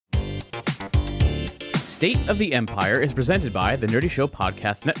State of the Empire is presented by the Nerdy Show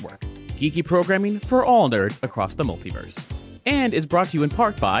Podcast Network, geeky programming for all nerds across the multiverse, and is brought to you in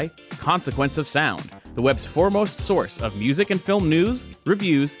part by Consequence of Sound, the web's foremost source of music and film news,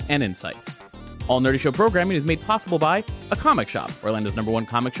 reviews, and insights. All Nerdy Show programming is made possible by A Comic Shop, Orlando's #1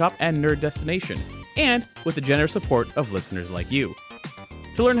 comic shop and nerd destination, and with the generous support of listeners like you.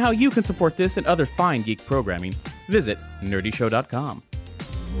 To learn how you can support this and other fine geek programming, visit nerdyshow.com.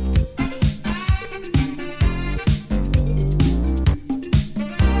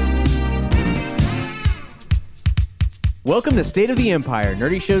 Welcome to State of the Empire,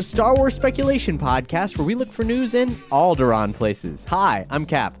 Nerdy Show's Star Wars speculation podcast where we look for news in Alderaan places. Hi, I'm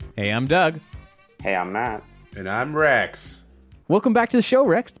Cap. Hey, I'm Doug. Hey, I'm Matt. And I'm Rex. Welcome back to the show,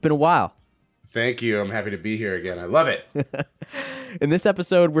 Rex. It's been a while. Thank you. I'm happy to be here again. I love it. In this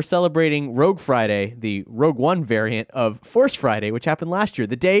episode, we're celebrating Rogue Friday, the Rogue One variant of Force Friday, which happened last year,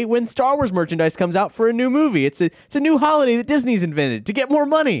 the day when Star Wars merchandise comes out for a new movie. It's a new holiday that Disney's invented to get more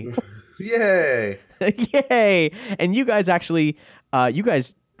money. Yay. Yay! And you guys actually,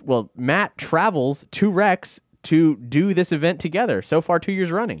 Matt travels to Rex to do this event together. So far, 2 years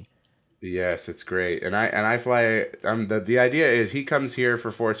running. Yes, it's great. And I fly. The idea is he comes here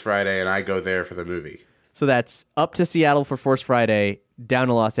for Force Friday, and I go there for the movie. So that's up to Seattle for Force Friday, down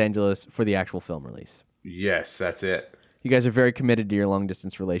to Los Angeles for the actual film release. Yes, that's it. You guys are very committed to your long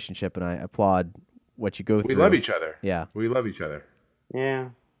distance relationship, and I applaud what you go through. We love each other. Yeah, we love each other. Yeah.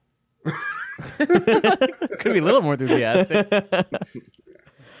 Could be a little more enthusiastic.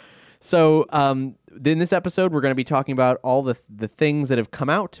 So, in this episode, we're going to be talking about all the things that have come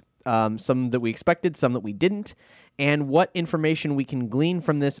out, some that we expected, some that we didn't, and what information we can glean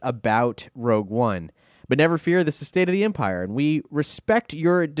from this about Rogue One. But never fear, this is State of the Empire, and we respect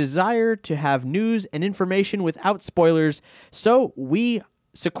your desire to have news and information without spoilers, so we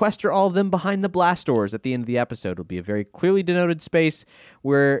sequester all of them behind the blast doors at the end of the episode. It'll be a very clearly denoted space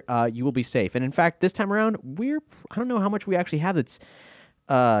where you will be safe. And in fact, this time around, I don't know how much we actually have that's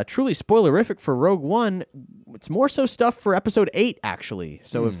truly spoilerific for Rogue One. It's more so stuff for Episode 8, actually.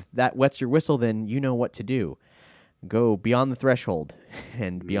 So if that wets your whistle, then you know what to do. Go beyond the threshold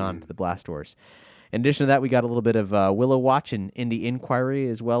and beyond the blast doors. In addition to that, we got a little bit of Willow Watch and Indie Inquiry,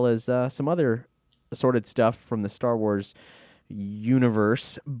 as well as some other assorted stuff from the Star Wars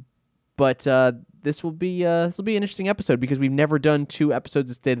universe. But this will be an interesting episode because we've never done 2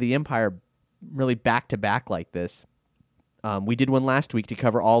 episodes of State of the Empire really back to back like this. We did one last week to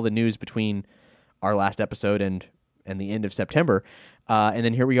cover all the news between our last episode and the end of September, and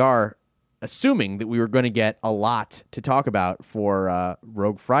then here we are, assuming that we were going to get a lot to talk about for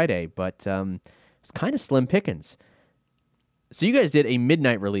Rogue Friday, but it's kind of slim pickings. So you guys did a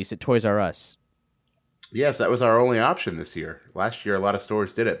midnight release at Toys R Us. Yes, that was our only option this year. Last year, a lot of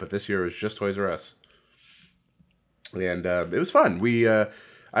stores did it, but this year it was just Toys R Us. And it was fun.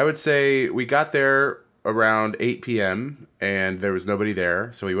 I would say we got there around 8 p.m., and there was nobody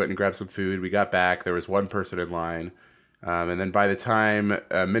there. So we went and grabbed some food. We got back. There was one person in line. And then by the time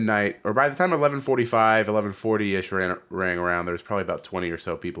midnight, or by the time 11:45, 11:40-ish rang around, there was probably about 20 or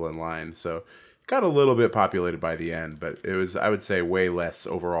so people in line. So it got a little bit populated by the end, but it was, I would say, way less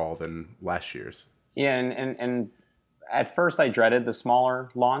overall than last year's. Yeah, and at first I dreaded the smaller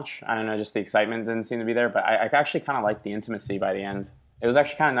launch. I don't know, just the excitement didn't seem to be there, but I actually kind of liked the intimacy by the end. It was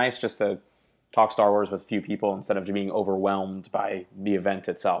actually kind of nice just to talk Star Wars with a few people instead of being overwhelmed by the event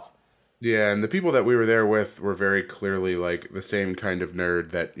itself. Yeah, and the people that we were there with were very clearly like the same kind of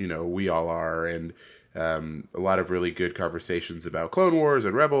nerd that, we all are, and a lot of really good conversations about Clone Wars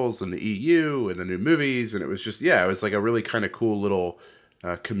and Rebels and the EU and the new movies, and it was just, it was like a really kind of cool little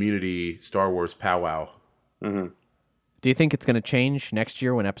community Star Wars powwow. Mm-hmm. Do you think it's going to change next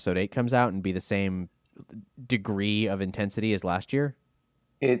year when Episode 8 comes out and be the same degree of intensity as last year?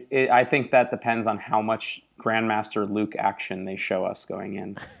 I think that depends on how much Grandmaster Luke action they show us going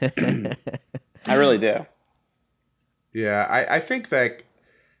in. I really do. Yeah, I think that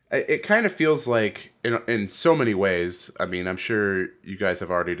it kind of feels like, in so many ways, I mean, I'm sure you guys have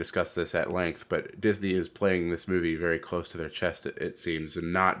already discussed this at length, but Disney is playing this movie very close to their chest, it seems,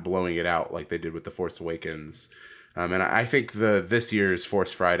 and not blowing it out like they did with The Force Awakens. And I think this year's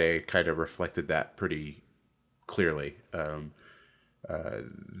Force Friday kind of reflected that pretty clearly.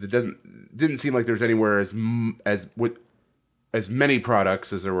 It didn't seem like there's anywhere as many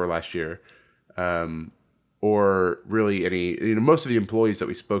products as there were last year, or really any. Most of the employees that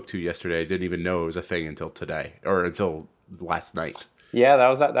we spoke to yesterday didn't even know it was a thing until today or until last night. Yeah, that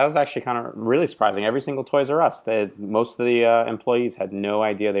was actually kind of really surprising. Every single Toys R Us, most of the employees had no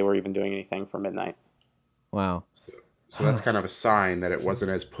idea they were even doing anything for midnight. Wow. So that's kind of a sign that it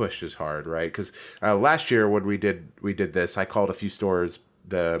wasn't as pushed as hard, right? Because last year when we did this, I called a few stores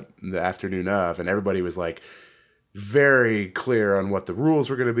the afternoon of, and everybody was like very clear on what the rules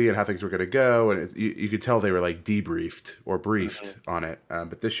were going to be and how things were going to go, and you could tell they were like debriefed or briefed on it.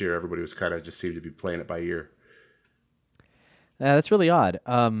 But this year, everybody was kind of just seemed to be playing it by ear. That's really odd.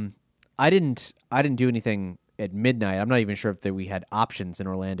 I didn't do anything at midnight. I'm not even sure if we had options in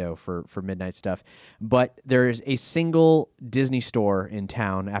Orlando for midnight stuff, but there's a single Disney store in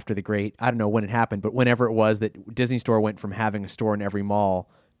town after the great, I don't know when it happened, but whenever it was that Disney store went from having a store in every mall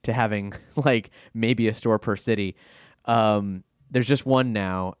to having like maybe a store per city. There's just one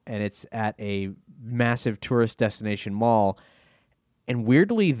now, and it's at a massive tourist destination mall. And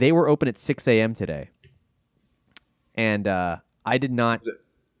weirdly, they were open at 6 a.m. today. And I did not... Is it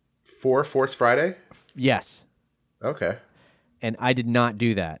for Force Friday? Yes. Okay. And I did not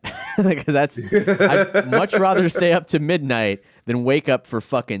do that because I'd much rather stay up to midnight than wake up for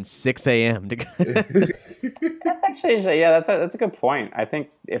fucking 6 a.m. That's actually, yeah, that's a good point. I think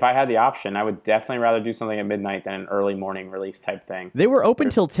if I had the option, I would definitely rather do something at midnight than an early morning release type thing. They were open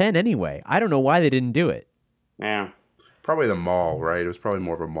till 10 anyway. I don't know why they didn't do it. Yeah. Probably the mall, right? It was probably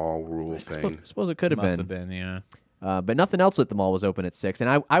more of a mall rule thing. I suppose it could have Must been. have been, yeah. But nothing else at the mall was open at 6,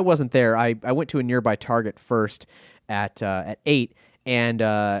 and I wasn't there. I went to a nearby Target first at 8, and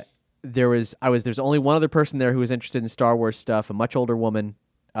there's only one other person there who was interested in Star Wars stuff, a much older woman.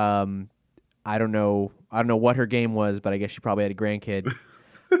 I don't know what her game was, but I guess she probably had a grandkid.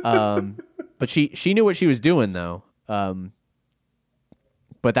 But she knew what she was doing though.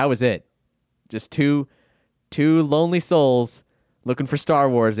 But that was it. Just two lonely souls looking for Star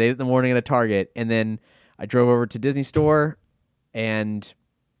Wars 8 a.m. at a Target, and then I drove over to Disney Store, and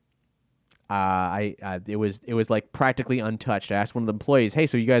it was like practically untouched. I asked one of the employees, "Hey,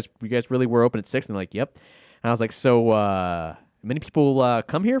 so you guys really were open at 6?" And they're like, "Yep." And I was like, "So many people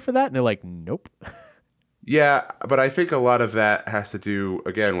come here for that?" And they're like, "Nope." Yeah, but I think a lot of that has to do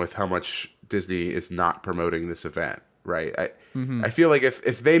again with how much Disney is not promoting this event, right? I feel like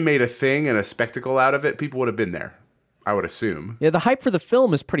if they made a thing and a spectacle out of it, people would have been there. I would assume. Yeah, the hype for the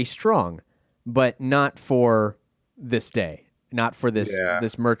film is pretty strong, but not for this day, not for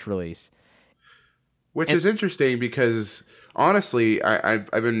this merch release. Which is interesting because honestly, I've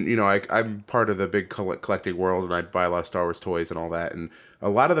been, I'm part of the big collecting world, and I buy a lot of Star Wars toys and all that, and a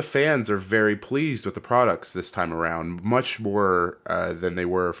lot of the fans are very pleased with the products this time around, much more than they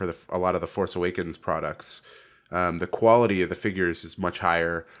were for a lot of the Force Awakens products. The quality of the figures is much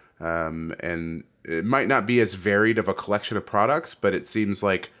higher, and it might not be as varied of a collection of products, but it seems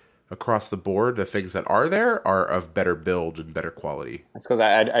like across the board, the things that are there are of better build and better quality. That's because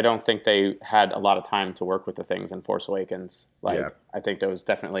I don't think they had a lot of time to work with the things in Force Awakens. I think there was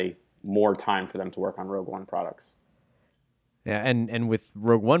definitely more time for them to work on Rogue One products. Yeah, and with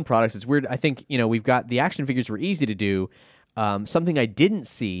Rogue One products, it's weird. I think, we've got the action figures were easy to do. Something I didn't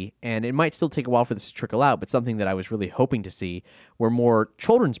see, and it might still take a while for this to trickle out, but something that I was really hoping to see were more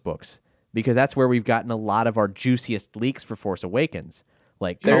children's books, because that's where we've gotten a lot of our juiciest leaks for Force Awakens.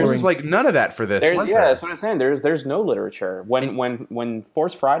 Like there's like none of that for this. That's what I'm saying. There's no literature. When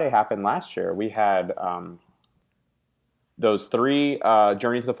Force Friday happened last year, we had those 3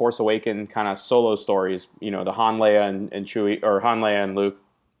 Journey to the Force Awakens kind of solo stories. The Han, Leia, and Chewie, or Han, Leia, and Luke,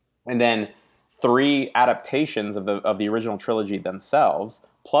 and then 3 adaptations of the original trilogy themselves,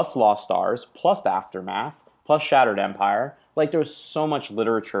 plus Lost Stars, plus Aftermath, plus Shattered Empire. Like, there was so much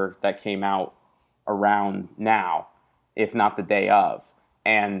literature that came out around now, if not the day of.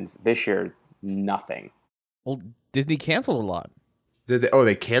 And this year, nothing. Well, Disney canceled a lot. Did they? Oh,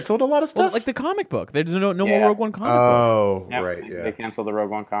 they canceled a lot of stuff? Well, like the comic book. There's no more Rogue One comic book. Oh, Yep, right, yeah. They canceled the Rogue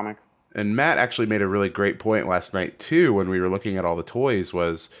One comic. And Matt actually made a really great point last night, too, when we were looking at all the toys,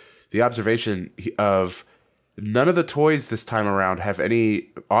 was the observation of none of the toys this time around have any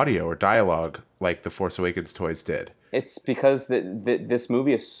audio or dialogue like the Force Awakens toys did. It's because this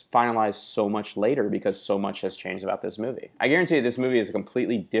movie is finalized so much later because so much has changed about this movie. I guarantee you this movie is a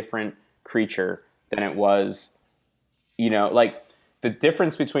completely different creature than it was, like the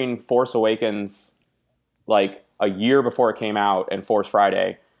difference between Force Awakens like a year before it came out and Force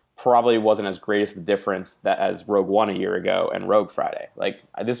Friday probably wasn't as great as the difference as Rogue One a year ago and Rogue Friday. Like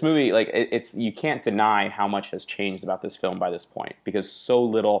this movie, like it's you can't deny how much has changed about this film by this point because so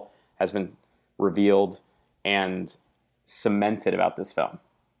little has been revealed and cemented about this film.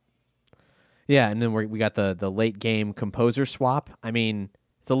 Yeah, and then we got the late game composer swap. I mean,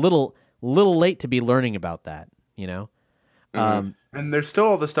 it's a little late to be learning about that, Mm-hmm. And there's still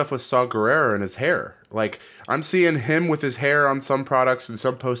all the stuff with Saw Gerrera and his hair. Like, I'm seeing him with his hair on some products and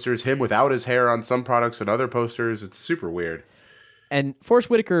some posters, him without his hair on some products and other posters. It's super weird. And Forrest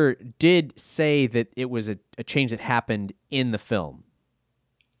Whitaker did say that it was a change that happened in the film.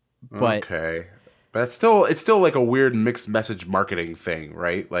 But Okay. But it's still like a weird mixed message marketing thing,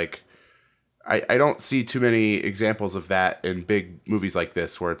 right? Like, I don't see too many examples of that in big movies like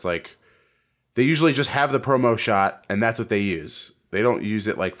this where it's like, they usually just have the promo shot and that's what they use. They don't use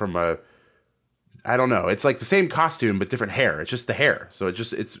it like from I don't know. It's like the same costume but different hair. It's just the hair. So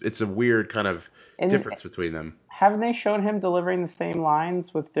it's a weird kind of difference between them. Haven't they shown him delivering the same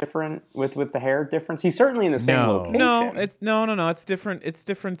lines with different with the hair difference? He's certainly in the same location. No, it's no. It's different. It's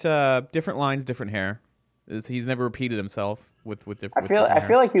different. Different lines, different hair. He's never repeated himself with different. I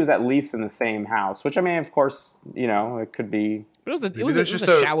feel like he was at least in the same house, which I mean, of course, it could be. But it was just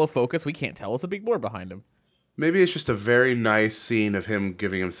a shallow focus. We can't tell. It's a big board behind him. Maybe it's just a very nice scene of him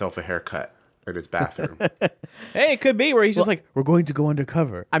giving himself a haircut in his bathroom. Hey, it could be where he's just like, we're going to go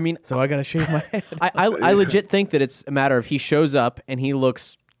undercover. I mean, so I got to shave my head. I legit think that it's a matter of he shows up and he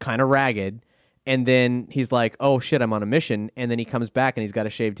looks kind of ragged, and then he's like, oh shit, I'm on a mission, and then he comes back and he's got a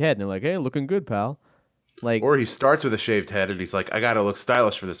shaved head, and they're like, hey, looking good, pal. Like, or he starts with a shaved head and he's like, I got to look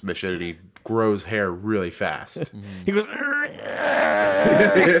stylish for this mission, and he grows hair really fast. he goes,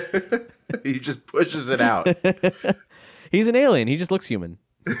 He just pushes it out. he's an alien. He just looks human.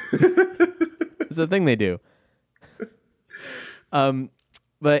 It's a thing they do.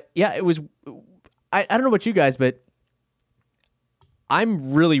 But yeah, it was. I don't know about you guys, but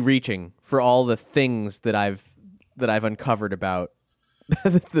I'm really reaching for all the things that I've uncovered about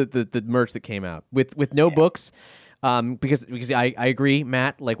the merch that came out with no books. Because I agree,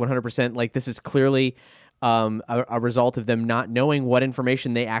 Matt, like 100%. Like, this is clearly a result of them not knowing what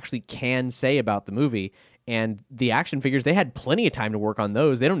information they actually can say about the movie. And the action figures, they had plenty of time to work on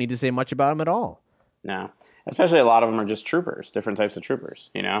those. They don't need to say much about them at all. No, especially a lot of them are just troopers, different types of troopers.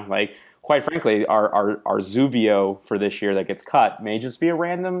 Like, quite frankly, our Zuvio for this year that gets cut may just be a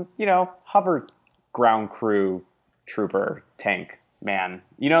random, hover ground crew trooper tank man.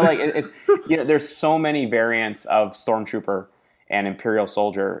 It's there's so many variants of Stormtrooper and Imperial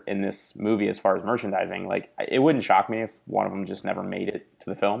Soldier in this movie as far as merchandising. Like, it wouldn't shock me if one of them just never made it to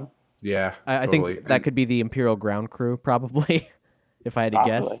the film. Yeah, I totally. think that could be the Imperial Ground Crew, probably, if I had to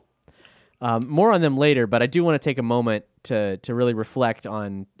Possibly. guess. More on them later, but I do want to take a moment to really reflect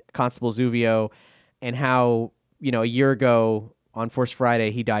on Constable Zuvio and how, a year ago on Force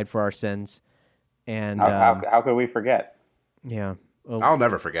Friday, he died for our sins. And how could we forget? Yeah. Well, I'll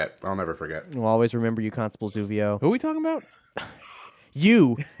never forget. we'll always remember you, Constable Zuvio. Who are we talking about?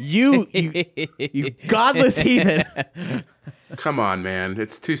 You godless heathen. Come on, man.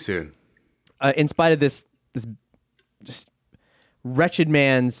 It's too soon. In spite of this just wretched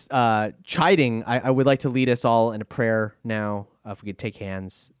man's chiding, I would like to lead us all in a prayer now. If we could take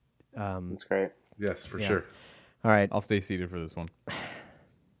hands. That's great. Yes, for sure. All right. I'll stay seated for this one.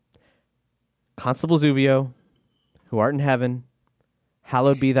 Constable Zuvio, who art in heaven,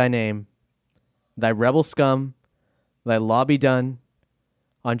 hallowed be thy name. Thy rebel scum, thy law be done,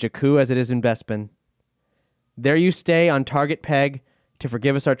 on Jakku as it is in Bespin. There you stay on target peg to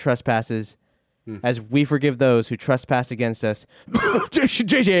forgive us our trespasses, as we forgive those who trespass against us.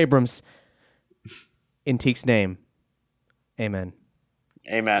 J.J. Abrams. In Teek's name. Amen.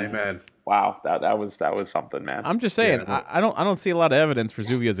 Amen. Wow, that was something, man. I'm just saying, Yeah. I don't see a lot of evidence for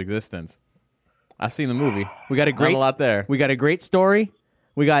Zuvio's existence. I've seen the movie. We got Not a lot there. We got a great story.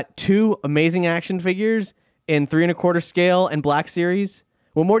 We got 2 amazing action figures in 3 1/4 scale and Black Series.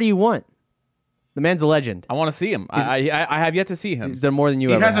 What more do you want? The man's a legend. I want to see him. I have yet to see him. He's done more than you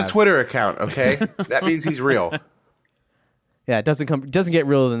He ever has have. a Twitter account, okay? That means he's real. Yeah, it doesn't get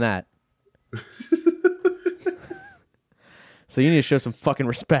realer than that. So you need to show some fucking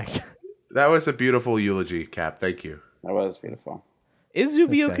respect. That was a beautiful eulogy, Cap. Thank you. That was beautiful. Is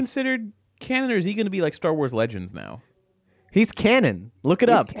Zuvio Okay. considered canon, or is he going to be like Star Wars Legends now? He's canon. Look it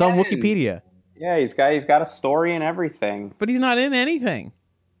up. It's on canon. Wikipedia. Yeah, he's got a story and everything. But he's not in anything.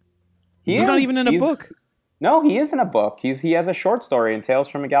 He's He's not even in a book. No, he is in a book. He has a short story in Tales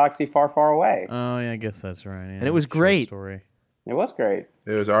from a Galaxy Far, Far Away. Oh, yeah, I guess that's right. Yeah, And it was short great. Story. It was great.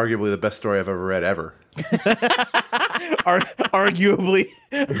 It was arguably the best story I've ever read ever. Arguably,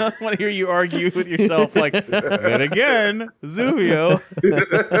 I want to hear you argue with yourself. Like, then again, Zuvio.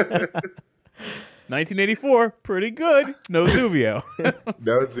 1984, pretty good. No Zuvio.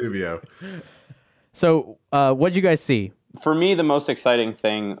 No, it's Zuvio. So, what'd you guys see? For me, the most exciting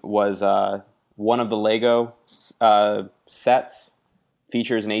thing was one of the Lego sets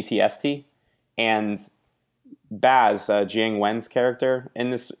features an AT-ST, and Baz, Jiang Wen's character in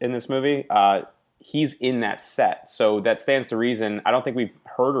this movie, he's in that set. So that stands to reason. I don't think we've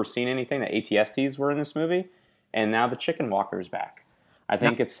heard or seen anything that ATSTs were in this movie, and now the Chicken Walker's back. I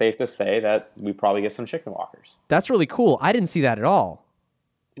think it's safe to say that we probably get some Chicken Walkers. That's really cool. I didn't see that at all.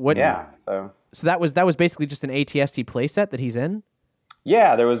 What? Yeah. So that was basically just an ATST playset that he's in.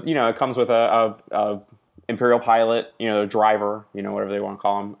 Yeah, there was. It comes with a Imperial pilot, a driver, whatever they want to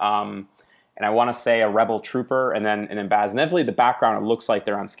call him. And I want to say a Rebel trooper, and then Baz. And definitely the background, it looks like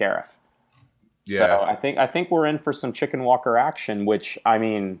they're on Scarif. Yeah. So I think we're in for some Chicken Walker action. Which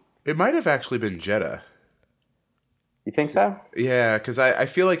it might have actually been Jeddah. You think so? Yeah, because I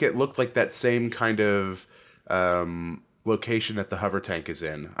feel like it looked like that same kind of location that the hover tank is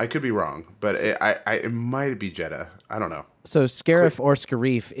in. I could be wrong, but it might be Jeddah. I don't know. So Scarif or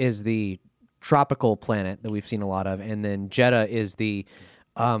Scarif is the tropical planet that we've seen a lot of, and then Jeddah is the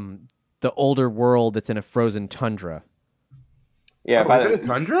older world that's in a frozen tundra. Yeah, is it a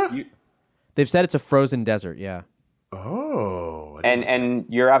tundra? They've said it's a frozen desert. Yeah. Oh. And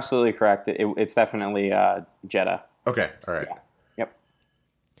you're absolutely correct. It's definitely Jeddah. Okay. All right. Yeah. Yep.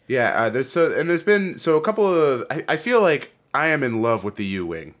 Yeah. There's been a couple of. I feel like I am in love with the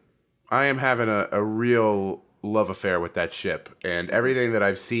U-wing. I am having a real love affair with that ship, and everything that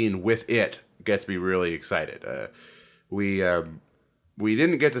I've seen with it gets me really excited. We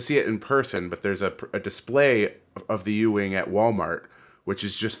didn't get to see it in person, but there's a display of the U-wing at Walmart, which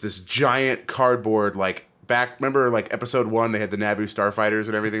is just this giant cardboard remember episode 1 they had the Naboo starfighters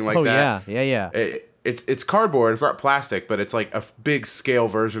and everything like that. Yeah. It's cardboard, it's not plastic, but it's like a big scale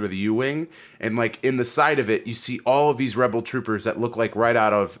version of the U-wing, and in the side of it you see all of these rebel troopers that look like right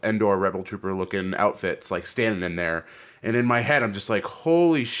out of Endor rebel trooper looking outfits standing in there, and in my head I'm just like,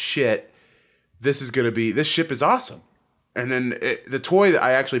 holy shit, this ship is awesome. And then the toy that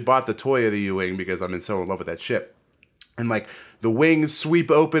I actually bought the toy of the U-wing because I'm so in love with that ship. And the wings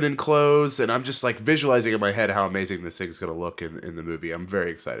sweep open and close, and I'm just visualizing in my head how amazing this thing's gonna look in the movie. I'm very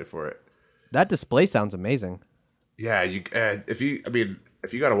excited for it. That display sounds amazing. Yeah, if you got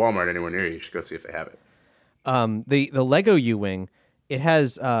a Walmart anywhere near you should go see if they have it. The Lego U-wing, it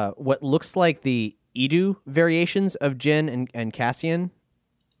has what looks like the Edu variations of Jyn and Cassian,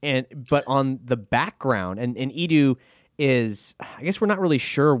 but on the background, and Edu is, I guess we're not really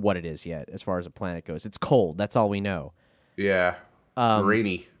sure what it is yet as far as the planet goes. It's cold. That's all we know. Yeah.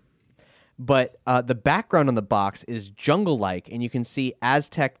 Rainy. But the background on the box is jungle-like, and you can see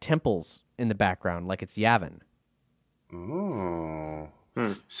Aztec temples in the background, like it's Yavin. Oh.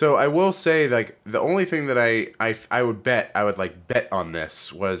 So I will say, the only thing that I would bet on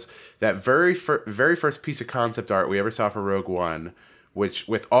this was that very first piece of concept art we ever saw for Rogue One, which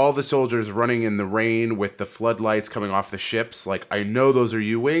with all the soldiers running in the rain with the floodlights coming off the ships, I know those are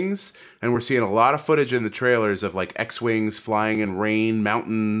U-wings, and we're seeing a lot of footage in the trailers of X-wings flying in rain,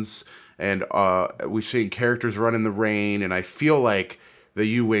 mountains, and we've seen characters run in the rain, and I feel like the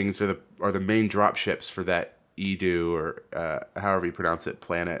U-wings are the main drop ships for that Edu, or however you pronounce it,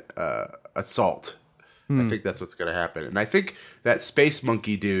 planet assault. I think that's what's going to happen. And I think that space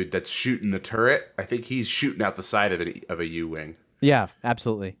monkey dude that's shooting the turret, I think he's shooting out the side of a U-wing. Yeah,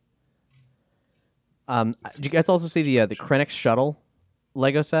 absolutely. Did you guys also see the Krennic shuttle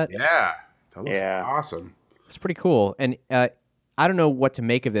Lego set? Yeah, that looks awesome. It's pretty cool, and I don't know what to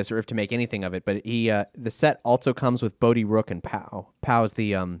make of this or if to make anything of it, but the set also comes with Bodhi Rook and Pow. Pow's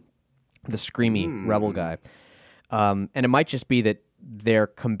the screamy rebel guy, and it might just be that they're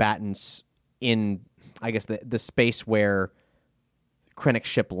combatants in, I guess, the space where Krennic's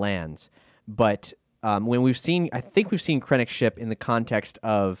ship lands, but. When I think we've seen Krennic's ship in the context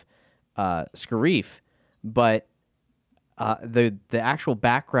of Scarif, but the actual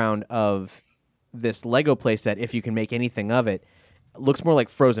background of this Lego playset, if you can make anything of it, looks more like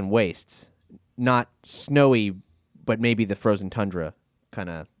frozen wastes, not snowy, but maybe the frozen tundra kind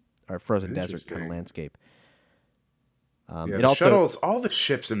of, or frozen desert kind of landscape. Shuttles, all the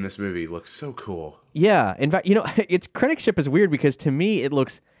ships in this movie look so cool. Yeah, in fact, it's Krennic's ship is weird because to me it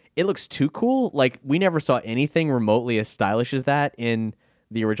looks too cool. We never saw anything remotely as stylish as that in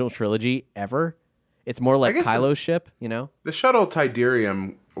the original trilogy ever. It's more like Kylo's ship, The shuttle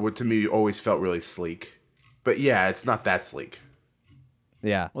Tidarium, to me, always felt really sleek. But yeah, it's not that sleek.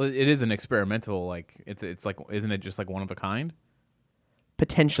 Yeah. Well, it is an experimental, it's isn't it just one of a kind?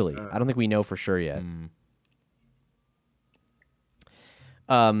 Potentially. I don't think we know for sure yet.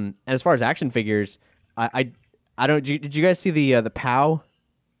 And as far as action figures, I don't. Did you guys see the POW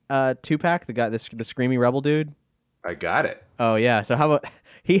 2-pack? The guy, the screamy rebel dude. I got it. Oh yeah. So how about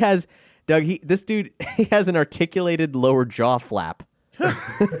he has Doug? This dude he has an articulated lower jaw flap.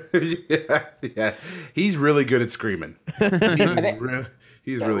 yeah. He's really good at screaming.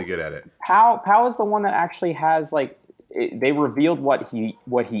 He's really good at it. Pow is the one that actually has like they revealed what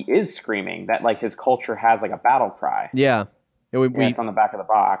he is screaming. That like his culture has like a battle cry. Yeah, it's on the back of the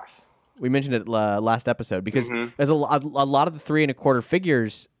box. We mentioned it last episode because there's a lot of the 3 1/4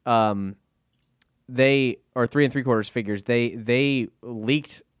 figures. They or 3 3/4 figures. They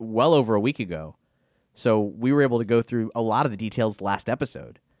leaked well over a week ago, so we were able to go through a lot of the details last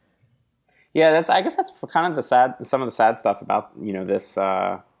episode. Yeah, I guess that's kind of some of the sad stuff about this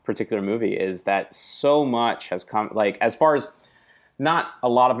particular movie is that so much has come. Like as far as not a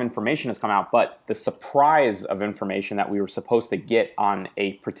lot of information has come out, but the surprise of information that we were supposed to get on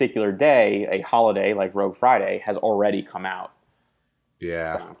a particular day, a holiday like Rogue Friday, has already come out.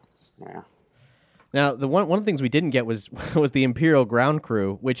 Yeah. So, yeah. Now, one of the things we didn't get was the Imperial Ground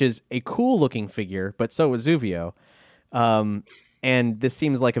Crew, which is a cool looking figure, but so was Zuvio. And this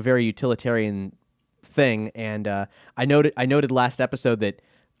seems like a very utilitarian thing. And I noted last episode that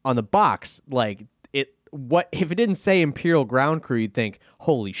on the box, like what if it didn't say Imperial Ground Crew, you'd think,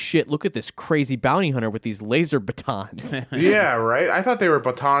 holy shit, look at this crazy bounty hunter with these laser batons. Yeah, right? I thought they were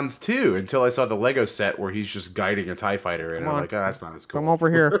batons too until I saw the Lego set where he's just guiding a TIE fighter and I'm like, that's not as cool. Come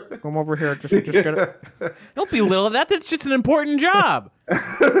over here. Come over here. Just get it. Don't belittle that. That's just an important job.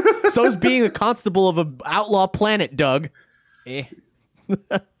 So's being a constable of an outlaw planet, Doug.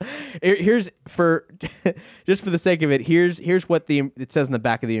 Here's for just for the sake of it. Here's what it says in the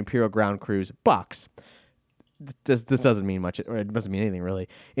back of the Imperial Ground Crew's box. This doesn't mean much, or it doesn't mean anything really.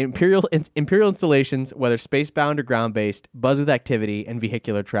 Imperial installations, whether spacebound or ground-based, buzz with activity and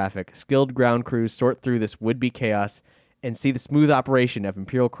vehicular traffic. Skilled ground crews sort through this would-be chaos and see the smooth operation of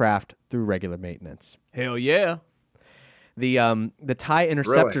Imperial craft through regular maintenance. Hell yeah. The TIE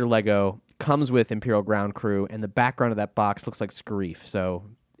Interceptor Lego comes with Imperial Ground Crew, and the background of that box looks like Scarif. So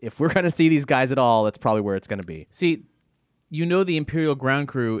if we're going to see these guys at all, that's probably where it's going to be. See, the Imperial Ground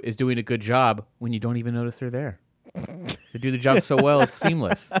Crew is doing a good job when you don't even notice they're there. They do the job so well, it's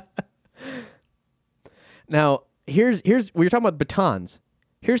seamless. Now, here's we were talking about batons.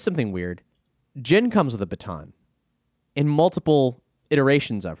 Here's something weird. Jyn comes with a baton in multiple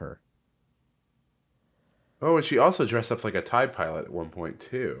iterations of her. Oh, and she also dressed up like a TIE pilot at one point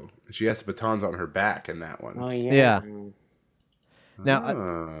too. She has batons on her back in that one. Oh yeah. Yeah.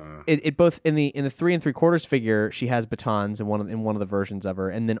 Now, it both in the 3 3/4 figure, she has batons in one of the versions of her,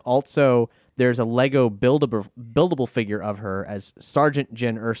 and then also there's a Lego buildable figure of her as Sergeant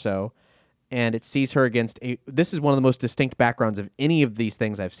Jyn Erso, and it sees her against this is one of the most distinct backgrounds of any of these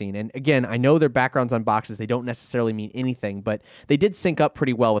things I've seen. And again, I know they're backgrounds on boxes; they don't necessarily mean anything, but they did sync up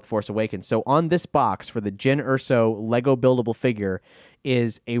pretty well with Force Awakens. So on this box for the Jyn Erso Lego buildable figure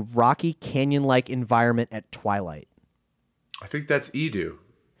is a rocky canyon-like environment at twilight. I think that's Edu.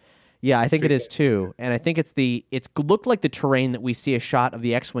 Yeah, I think it is too, and I think it's looked like the terrain that we see a shot of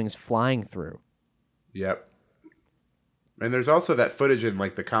the X-wings flying through. Yep. And there's also that footage in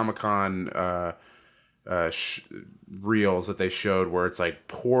like the Comic-Con reels that they showed where it's like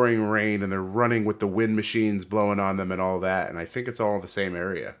pouring rain and they're running with the wind machines blowing on them and all that, and I think it's all in the same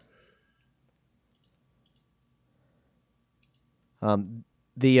area. You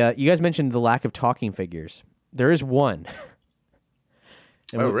guys mentioned the lack of talking figures. There is one.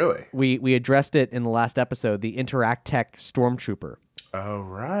 Really? We addressed it in the last episode, the Interact Tech Stormtrooper. Oh,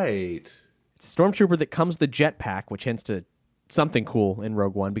 right. It's a Stormtrooper that comes with the jetpack, which hints to something cool in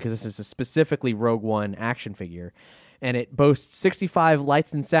Rogue One, because this is a specifically Rogue One action figure. And it boasts 65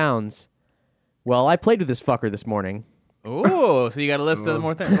 lights and sounds. Well, I played with this fucker this morning. Oh, so you got a list of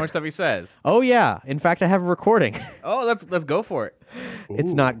more stuff he says. Oh, yeah. In fact, I have a recording. Oh, let's go for it.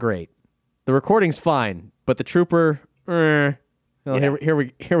 It's not great. The recording's fine, but the trooper... Well, Yeah. here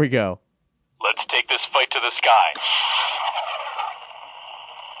we go. Let's take this fight to the sky.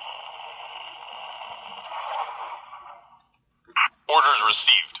 Orders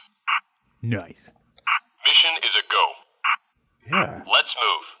received. Nice. Mission is a go. Yeah. Let's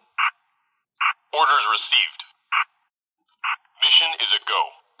move. Orders received. Mission is a go.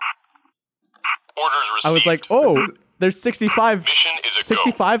 Orders received. I was like, oh, there's 65 Mission is a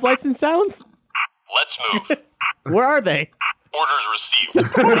 65 lights and sounds? go. Let's move. Where are they? Orders received.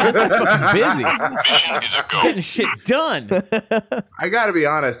 This guy's fucking busy. Mission is a go. Getting shit done. I gotta be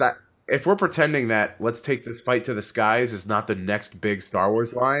honest, if we're pretending that "let's take this fight to the skies" is not the next big Star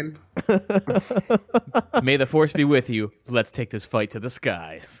Wars line, May the force be with you. Let's take this fight to the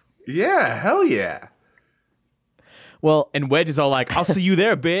skies. yeah, hell yeah. Well, And Wedge is all like, I'll see you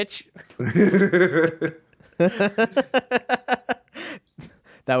there, bitch.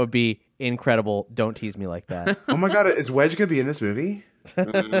 that would be incredible. Don't tease me like that. Oh my god, is Wedge gonna be in this movie?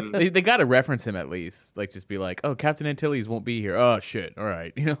 They got to reference him at least. Like, just be like, oh, Captain Antilles won't be here. Oh, shit. All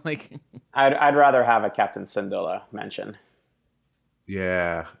right. Like. I'd rather have a Captain Syndulla mention.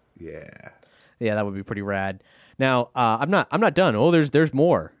 Yeah. Yeah, that would be pretty rad. Now, I'm not done. Oh, there's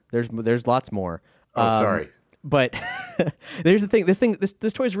more. There's lots more. Oh, sorry. But there's the thing.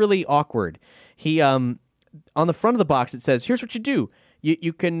 This toy is really awkward. He on the front of the box it says, "Here's what you do.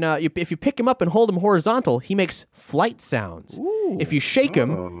 You can if you pick him up and hold him horizontal, he makes flight sounds. Ooh. If you shake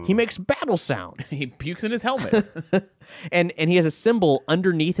him, he makes battle sounds. He pukes in his helmet. and he has a symbol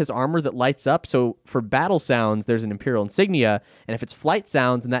underneath his armor that lights up. So for battle sounds, there's an Imperial insignia, and if it's flight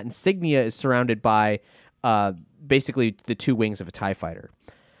sounds, then that insignia is surrounded by basically the two wings of a TIE fighter.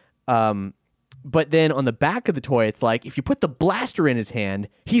 But then on the back of the toy, it's like, if you put the blaster in his hand,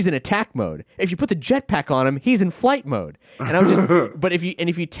 he's in attack mode. If you put the jetpack on him, he's in flight mode. And I was just, but if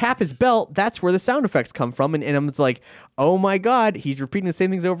you tap his belt, that's where the sound effects come from. And I'm just like, oh my God, he's repeating the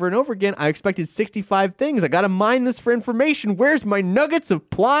same things over and over again. I expected 65 things. I got to mine this for information. Where's my nuggets of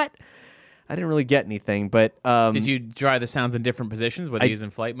plot? I didn't really get anything, but Did you try the sounds in different positions, whether he's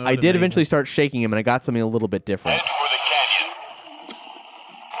in flight mode? I did and then eventually start shaking him, and I got something a little bit different. Head for the canyon.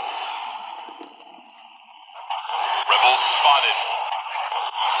 Rebels spotted.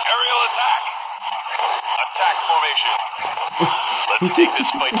 Aerial attack. Attack formation. Let's take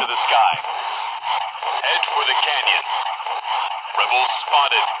this fight to the sky. Head for the canyon. Rebels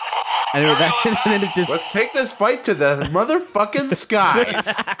spotted. Anyway, and then it just Let's take this fight to the motherfucking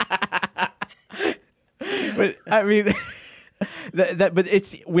skies. but I mean, but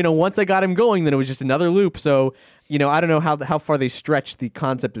it's once I got him going, then it was just another loop. So I don't know how far they stretched the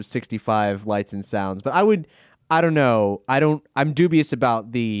concept of 65 lights and sounds, but I don't know. I'm dubious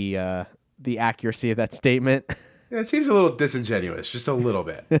about the accuracy of that statement. Yeah, it seems a little disingenuous, just a little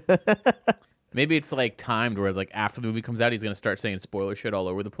bit. Maybe it's like timed, whereas like after the movie comes out, he's gonna start saying spoiler shit all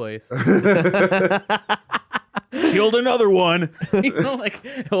over the place. Killed another one. Like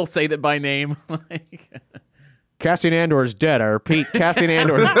he'll say that by name. Like, Cassian Andor's dead. I repeat, Cassian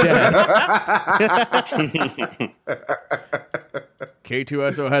Andor's dead.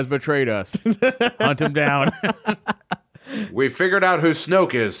 K2SO has betrayed us. Hunt him down. We figured out who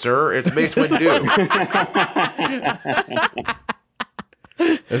Snoke is, sir. It's Mace Windu.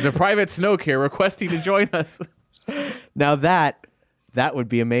 There's a private Snoke here requesting to join us. Now that would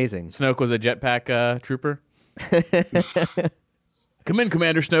be amazing. Snoke was a jetpack trooper. Come in,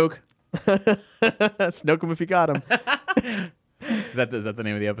 Commander Snoke. Snoke him if you got him. Is that the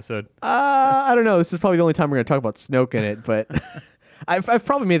name of the episode? I don't know. This is probably the only time we're going to talk about Snoke in it, but I've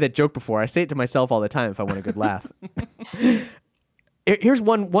probably made that joke before. I say it to myself all the time if I want a good laugh. Here's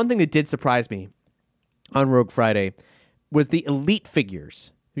one thing that did surprise me on Rogue Friday was the Elite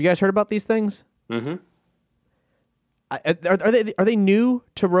figures. Have you guys heard about these things? Mm-hmm. Are they new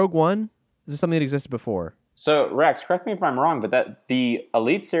to Rogue One? Is this something that existed before? So, Rex, correct me if I'm wrong, but that the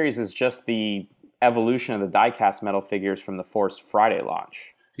Elite series is just the evolution of the diecast metal figures from the Force Friday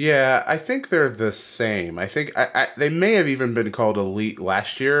launch. Yeah, I think they're the same. I think they may have even been called Elite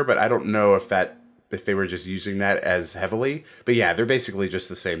last year, but I don't know if they were just using that as heavily. But yeah, they're basically just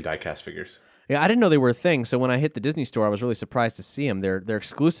the same diecast figures. Yeah, I didn't know they were a thing. So when I hit the Disney store, I was really surprised to see them. They're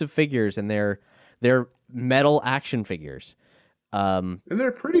exclusive figures, and they're metal action figures. And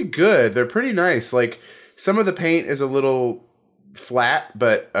they're pretty good. They're pretty nice. Like, some of the paint is a little flat,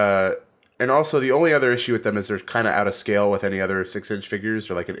 but and also the only other issue with them is they're kind of out of scale with any other 6-inch figures.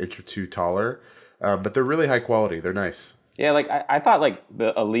 They're like an inch or two taller, but they're really high quality. They're nice. Yeah, like I thought like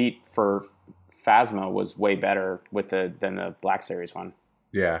the Elite for Phasma was way better than the Black Series one.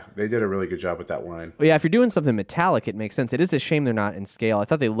 Yeah, they did a really good job with that line. Well, yeah, if you're doing something metallic, it makes sense. It is a shame they're not in scale. I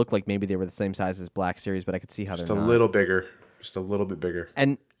thought they looked like maybe they were the same size as Black Series, but I could see how Just they're a not. little bigger. Just a little bit bigger.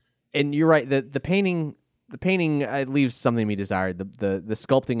 And you're right. The painting leaves something to be desired. The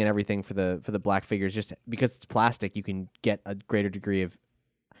sculpting and everything for the black figures, just because it's plastic, you can get a greater degree of,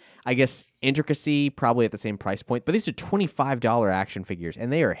 I guess, intricacy, probably at the same price point. But these are $25 action figures,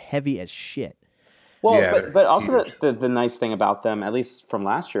 and they are heavy as shit. Well, Yeah, but also the nice thing about them, at least from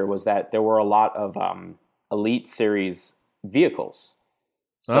last year, was that there were a lot of Elite Series vehicles.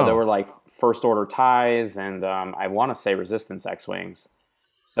 So there were like First Order TIEs and I want to say Resistance X-Wings.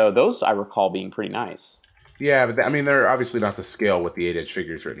 So those I recall being pretty nice. Yeah, but they're obviously not to scale with the 8-inch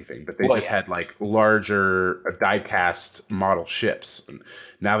figures or anything, but they had like larger die-cast model ships.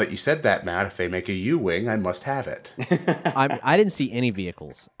 Now that you said that, Matt, if they make a U-Wing, I must have it. I didn't see any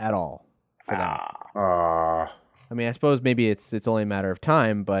vehicles at all for that. I mean, I suppose maybe it's only a matter of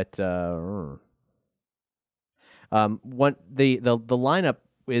time, but the lineup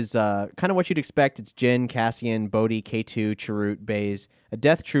is kind of what you'd expect. It's Jin, Cassian, Bodhi, K2, Chirrut, Baze, a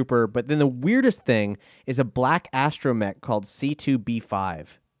Death Trooper. But then the weirdest thing is a black astromech called C2B5.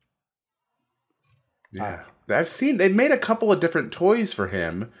 Yeah, I've seen they've made a couple of different toys for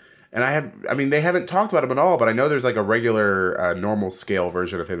him, and they haven't talked about him at all. But I know there's like a regular normal scale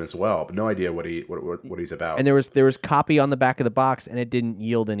version of him as well. But no idea what he's about. And there was copy on the back of the box, and it didn't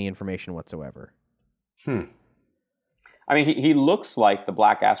yield any information whatsoever. I mean, he looks like the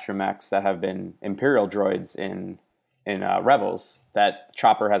black astromechs that have been Imperial droids in Rebels that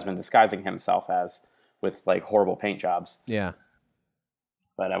Chopper has been disguising himself as with like horrible paint jobs. Yeah.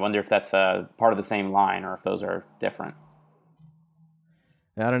 But I wonder if that's part of the same line or if those are different.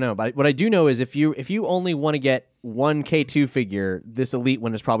 I don't know. But what I do know is if you only want to get one K2 figure, this Elite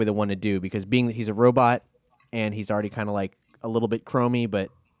one is probably the one to do, because being that he's a robot and he's already kind of like a little bit chromy, but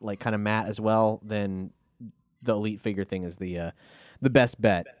like kind of matte as well, then the Elite figure thing is the best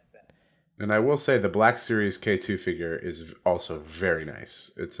bet. And I will say the Black Series K2 figure is also very nice.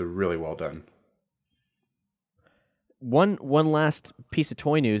 It's a really well done. One last piece of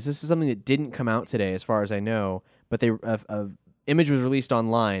toy news. This is something that didn't come out today, as far as I know, but a image was released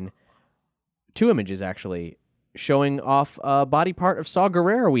online. 2 images actually, showing off a body part of Saw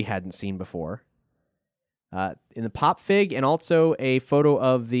Gerrera we hadn't seen before. In the pop fig, and also a photo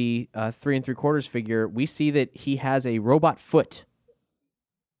of the 3 3/4 figure, we see that he has a robot foot.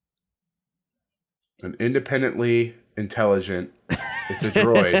 An independently intelligent. It's a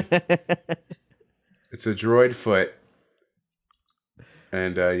droid. It's a droid foot.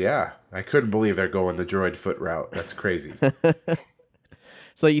 And yeah, I couldn't believe they're going the droid foot route. That's crazy.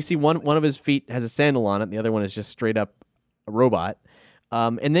 So you see one of his feet has a sandal on it, and the other one is just straight up a robot.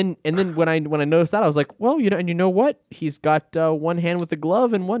 And then when I noticed that, I was like, well, you know what? He's got one hand with a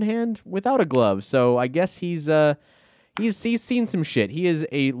glove and one hand without a glove. So I guess he's seen some shit. He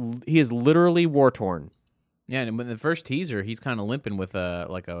is literally war torn. Yeah, and in the first teaser, he's kind of limping with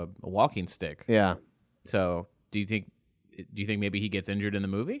a walking stick. Yeah. So do you think maybe he gets injured in the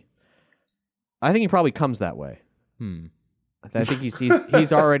movie? I think he probably comes that way. I think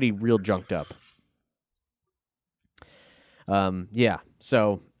he's already real junked up. Yeah.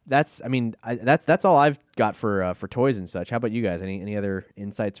 So that's all I've got for toys and such. How about you guys? Any other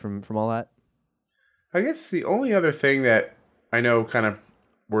insights from all that? I guess the only other thing that I know kind of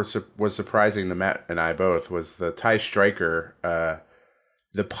was surprising to Matt and I both was the TIE Striker.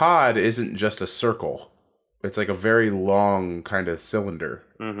 The pod isn't just a circle; it's like a very long kind of cylinder,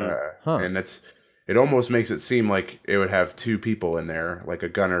 and it almost makes it seem like it would have 2 people in there, like a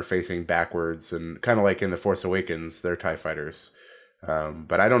gunner facing backwards, and kind of like in The Force Awakens, they're TIE fighters.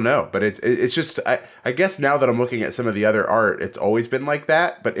 But I don't know. But it's just I guess now that I'm looking at some of the other art, it's always been like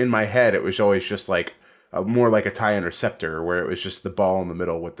that. But in my head, it was always just like more like a TIE Interceptor, where it was just the ball in the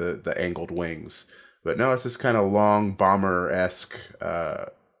middle with the angled wings. But no, it's this kind of long bomber-esque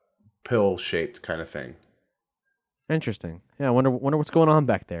pill-shaped kind of thing. Interesting. Yeah, I wonder what's going on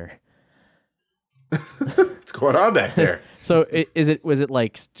back there. What's going on back there? So was it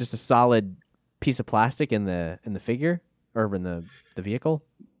like just a solid piece of plastic in the figure or in the vehicle?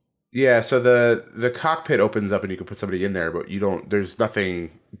 Yeah, so the cockpit opens up and you can put somebody in there, but there's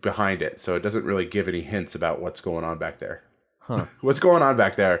nothing behind it, so it doesn't really give any hints about what's going on back there. Huh. What's going on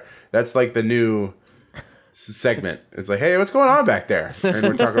back there? That's like the new segment. It's like, hey, what's going on back there? And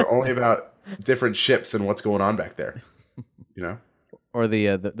we're talking only about different ships and what's going on back there. You know? Or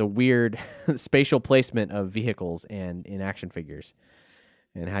the weird spatial placement of vehicles and in action figures.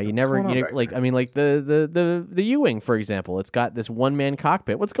 And how you never, the U-Wing, for example, it's got this one-man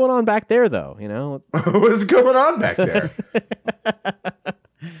cockpit. What's going on back there, though? You know, what's going on back there?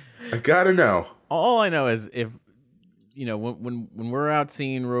 I gotta know. All I know is if when we're out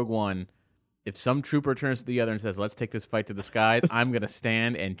seeing Rogue One, if some trooper turns to the other and says, "Let's take this fight to the skies," I'm gonna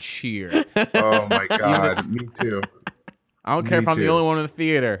stand and cheer. Oh my god, me too. I don't care if I'm the only one in the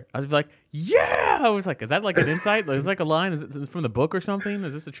theater. I was like, yeah! I was like, is that like an insight? Is it like a line? Is it from the book or something?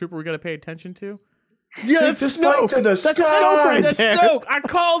 Is this a trooper we got to pay attention to? Yeah, that's Snoke. That's Snoke right there. That's Snoke. I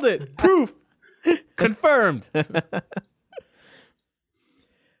called it. Proof. Confirmed.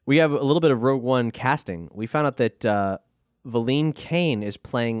 We have a little bit of Rogue One casting. We found out that Valene Kane is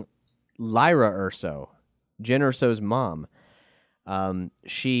playing Lyra Erso, Jyn Erso's mom.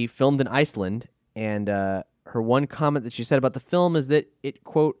 She filmed in Iceland, and her one comment that she said about the film is that it,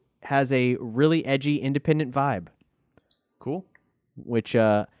 quote, has a really edgy, independent vibe. Cool. Which,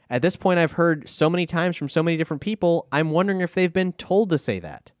 at this point, I've heard so many times from so many different people, I'm wondering if they've been told to say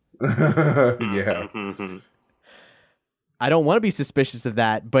that. Yeah. I don't want to be suspicious of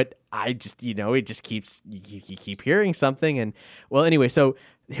that, but I just, it just keeps, you keep hearing something. And well, anyway, so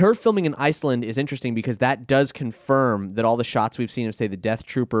her filming in Iceland is interesting because that does confirm that all the shots we've seen of, say, the Death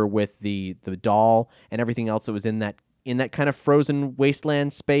Trooper with the doll and everything else that was in that kind of frozen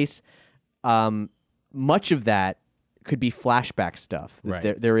wasteland space, much of that could be flashback stuff.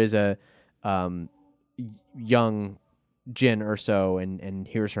 Right. There is a young Jin Erso, and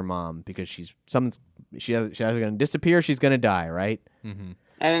here's her mom because she's either going to disappear, she's going to die, right? Mm-hmm.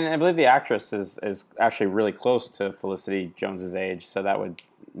 And I believe the actress is actually really close to Felicity Jones's age, so that would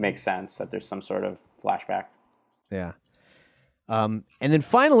make sense that there's some sort of flashback. Yeah. And then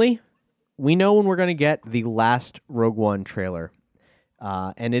finally, we know when we're going to get the last Rogue One trailer,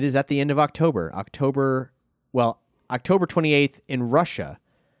 and it is at the end of October. October 28th in Russia,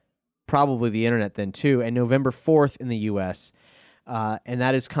 probably the internet then too, and November 4th in the U.S., and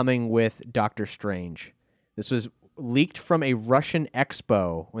that is coming with Doctor Strange. This was leaked from a Russian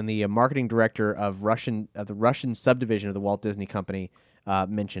expo when the marketing director of the Russian subdivision of the Walt Disney Company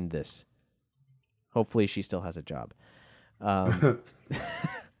mentioned this. Hopefully she still has a job.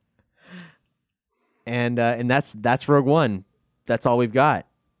 And that's Rogue One. That's all we've got.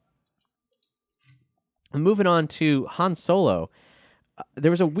 Moving on to Han Solo.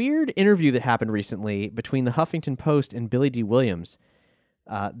 There was a weird interview that happened recently between the Huffington Post and Billy D. Williams.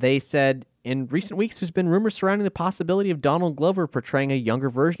 They said, in recent weeks, there's been rumors surrounding the possibility of Donald Glover portraying a younger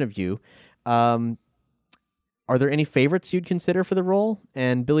version of you. Are there any favorites you'd consider for the role?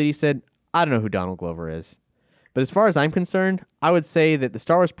 And Billy D. said, I don't know who Donald Glover is. But as far as I'm concerned, I would say that the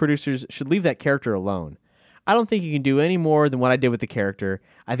Star Wars producers should leave that character alone. I don't think you can do any more than what I did with the character.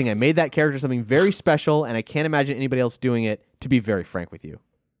 I think I made that character something very special, and I can't imagine anybody else doing it, to be very frank with you.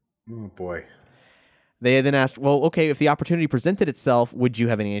 Oh, boy. They then asked, well, okay, if the opportunity presented itself, would you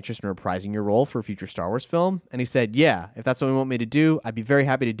have any interest in reprising your role for a future Star Wars film? And he said, yeah, if that's what you want me to do, I'd be very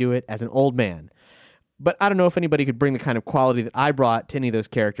happy to do it as an old man. But I don't know if anybody could bring the kind of quality that I brought to any of those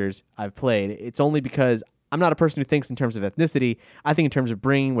characters I've played. It's only because I'm not a person who thinks in terms of ethnicity. I think in terms of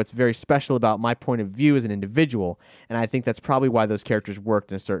bringing what's very special about my point of view as an individual, and I think that's probably why those characters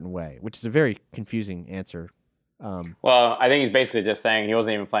worked in a certain way, which is a very confusing answer. Well, I think he's basically just saying he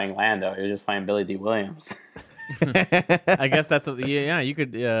wasn't even playing Lando. He was just playing Billy D. Williams. I guess that's you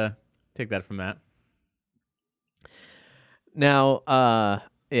could take that from that. Now, I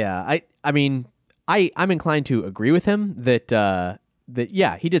mean, I'm inclined to agree with him that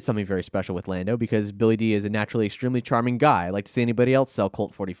he did something very special with Lando because Billy D is a naturally extremely charming guy. I'd like to see anybody else sell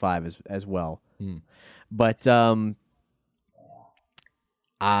Colt 45 as well. But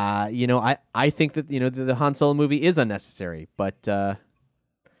I think that the Han Solo movie is unnecessary, but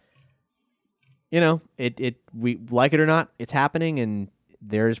we like it or not, it's happening, and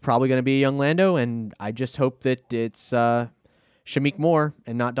there's probably going to be a young Lando, and I just hope that it's Shamik Moore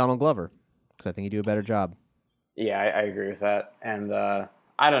and not Donald Glover, because I think he'd do a better job. Yeah, I agree with that, and I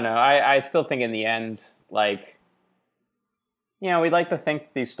don't know. I still think in the end, we'd like to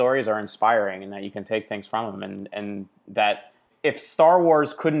think these stories are inspiring and that you can take things from them, and that if Star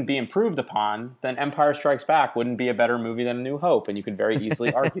Wars couldn't be improved upon, then Empire Strikes Back wouldn't be a better movie than A New Hope. And you could very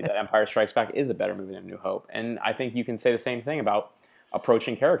easily argue that Empire Strikes Back is a better movie than A New Hope. And I think you can say the same thing about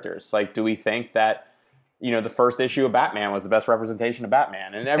approaching characters. Like, do we think that, the first issue of Batman was the best representation of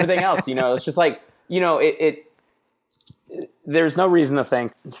Batman? And everything else, it's just like, there's no reason to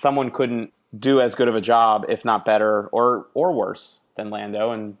think someone couldn't do as good of a job, if not better or worse than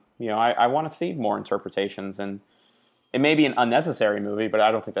Lando. And, I want to see more interpretations, and it may be an unnecessary movie, but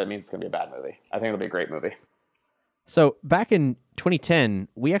I don't think that means it's going to be a bad movie. I think it'll be a great movie. So back in 2010,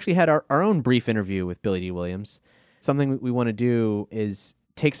 we actually had our own brief interview with Billy D. Williams. Something we want to do is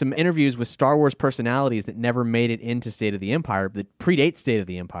take some interviews with Star Wars personalities that never made it into State of the Empire, that predate State of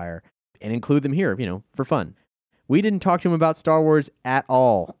the Empire, and include them here, for fun. We didn't talk to him about Star Wars at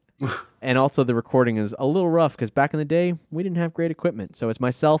all. And also the recording is a little rough because back in the day, we didn't have great equipment. So it's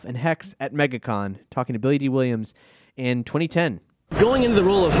myself and Hex at MegaCon talking to Billy D. Williams in 2010. Going into the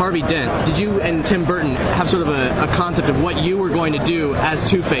role of Harvey Dent, did you and Tim Burton have sort of a concept of what you were going to do as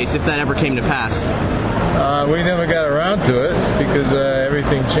Two-Face if that ever came to pass? We never got around to it because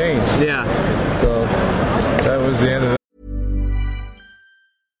everything changed. Yeah. So that was the end of it.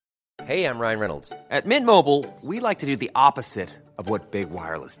 Hey, I'm Ryan Reynolds. At Mint Mobile, we like to do the opposite of what Big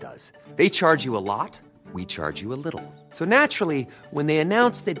Wireless does. They charge you a lot. We charge you a little. So naturally, when they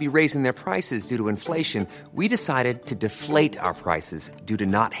announced they'd be raising their prices due to inflation, we decided to deflate our prices due to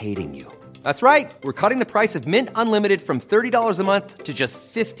not hating you. That's right. We're cutting the price of Mint Unlimited from $30 a month to just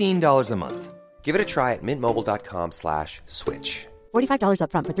 $15 a month. Give it a try at mintmobile.com/switch. $45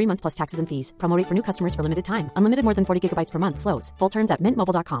 upfront for 3 months plus taxes and fees. Promo rate for new customers for limited time. Unlimited more than 40 gigabytes per month. Slows full terms at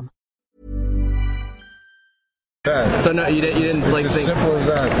mintmobile.com. So no, you didn't like It's as think simple as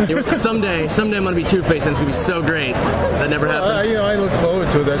that. someday I'm gonna be Two-Face and it's gonna be so great. That never happened. I look forward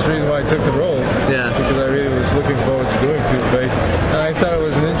to it. That's the reason why I took the role. Yeah. Because I really was looking forward to doing Two-Face. And I thought it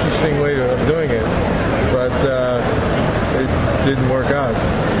was an interesting way of doing it. But it didn't work out.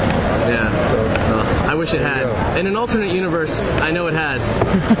 Yeah. So, Well, I wish it there had. you go. In an alternate universe, I know it has.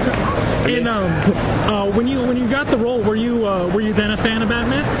 And when you got the role, were you then a fan of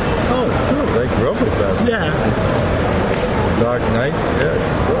Batman? Oh, of course. I grew up with Batman. Yeah. Dark Knight, yes,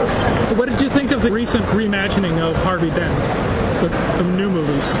 of course. What did you think of the recent reimagining of Harvey Dent, the new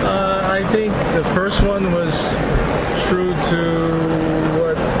movies? I think the first one was true to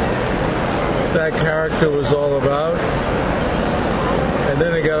what that character was all about. And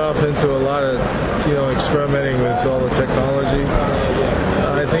then it got off into a lot of, experimenting with all the technology.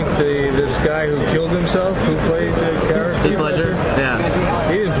 I think this guy who killed himself, who played the character, Heath Ledger?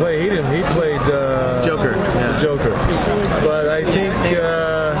 Yeah. He played Joker. Yeah. Joker. But I think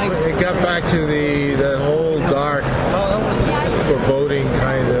it got back to the whole dark, foreboding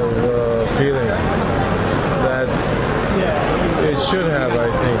kind of feeling that it should have, I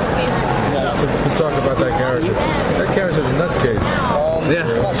think, to talk about that character. That character's a nutcase. Yeah.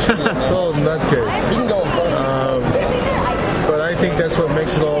 It's all nutcase. But I think that's what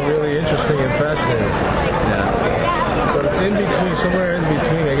makes it all really interesting and fascinating. Yeah. But somewhere in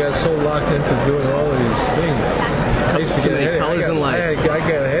between, I got so locked into doing all of these things. I used to Too get many headaches. colors and lights. I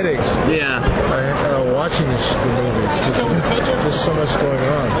got headaches. Yeah. Watching the movies. There's so much going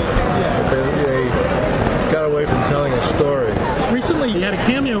on. They got away from telling a story. Recently, you had a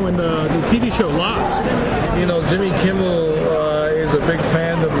cameo in the TV show Lost. Jimmy Kimmel is a big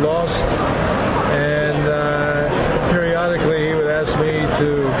fan of Lost, and periodically he would ask me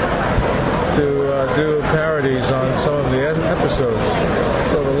to do parodies on some of the episodes.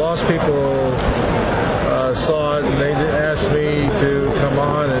 So the Lost people saw it, and they asked me to come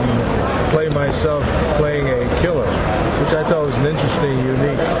on and play myself playing a killer, which I thought was an interesting,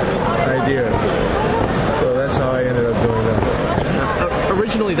 unique idea. So that's how I ended up doing that.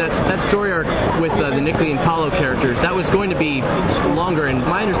 Originally, that story arc with the Nickley and Paulo characters, that was going to be longer, and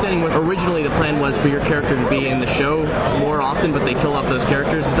my understanding was originally the plan was for your character to be in the show more often, but they killed off those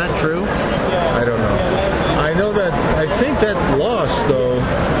characters. Is that true? I don't know. I think that Lost, though,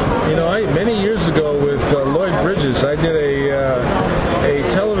 many years ago with Lloyd Bridges, I did a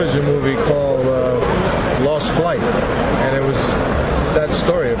television movie called Lost Flight, and it was that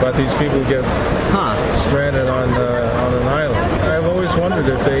story about these people who get stranded on an island. I've always wondered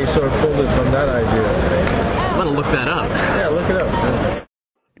if they sort of pulled it from that idea. I'm going to look that up. Yeah, look it up.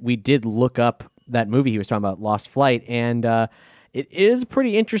 We did look up that movie he was talking about, Lost Flight, and it is a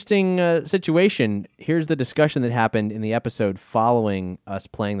pretty interesting situation. Here's the discussion that happened in the episode following us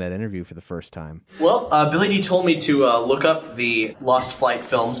playing that interview for the first time. Well, Billy D told me to look up the Lost Flight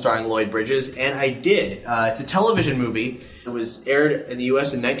film starring Lloyd Bridges, and I did. It's a television movie. It was aired in the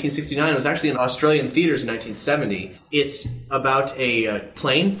U.S. in 1969. It was actually in Australian theaters in 1970. It's about a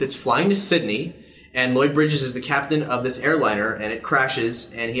plane that's flying to Sydney, and Lloyd Bridges is the captain of this airliner, and it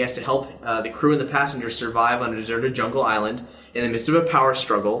crashes, and he has to help the crew and the passengers survive on a deserted jungle island in the midst of a power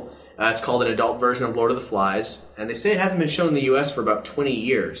struggle. It's called an adult version of Lord of the Flies, and they say it hasn't been shown in the U.S. for about 20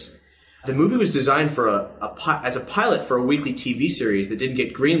 years. The movie was designed for as a pilot for a weekly TV series that didn't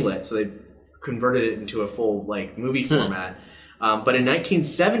get greenlit, so they converted it into a full movie format. But in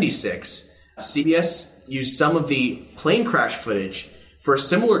 1976, CBS used some of the plane crash footage for a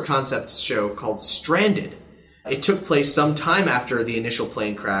similar concept show called Stranded. It took place some time after the initial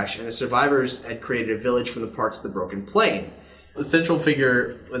plane crash, and the survivors had created a village from the parts of the broken plane. The central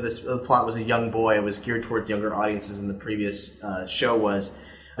figure of the plot was a young boy. It was geared towards younger audiences, and the previous show was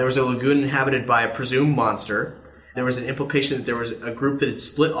there was a lagoon inhabited by a presumed monster. There was an implication that there was a group that had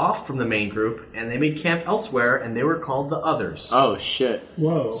split off from the main group, and they made camp elsewhere, and they were called the Others. Oh, shit.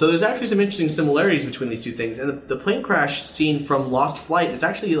 Whoa. So there's actually some interesting similarities between these two things, and the plane crash scene from Lost Flight is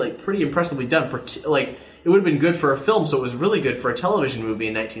actually pretty impressively done. It would have been good for a film, so it was really good for a television movie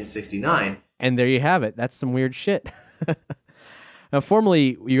in 1969. And there you have it. That's some weird shit. Now,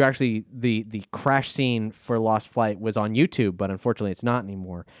 formerly, the crash scene for Lost Flight was on YouTube, but unfortunately it's not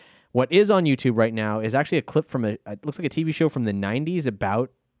anymore. What is on YouTube right now is actually a clip from it looks like a TV show from the 90s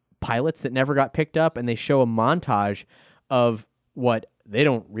about pilots that never got picked up, and they show a montage of what they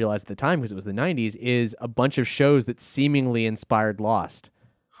don't realize at the time, because it was the 90s, is a bunch of shows that seemingly inspired Lost.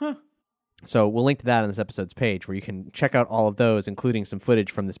 Huh. So we'll link to that on this episode's page where you can check out all of those, including some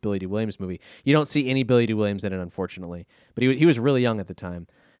footage from this Billy D. Williams movie. You don't see any Billy D. Williams in it, unfortunately, but he was really young at the time.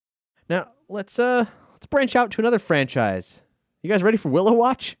 Now, let's branch out to another franchise. You guys ready for Willow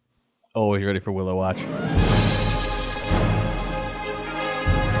Watch? Always ready for Willow Watch.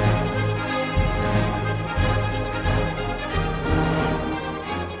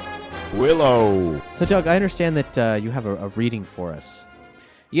 Willow. So, Doug, I understand that you have a reading for us.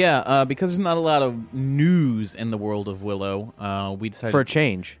 Yeah, because there's not a lot of news in the world of Willow, we decided... For a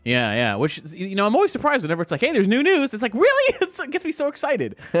change. Yeah, which, I'm always surprised whenever it's like, hey, there's new news. It's like, really? It gets me so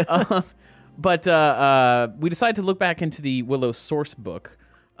excited. But we decided to look back into the Willow source book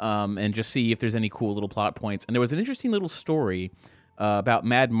and just see if there's any cool little plot points. And there was an interesting little story about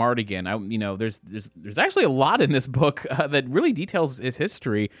Madmartigan. There's actually a lot in this book that really details his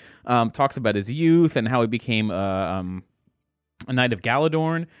history, talks about his youth and how he became... a Knight of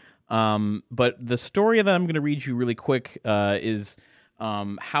Galadorn, but the story that I'm going to read you really quick is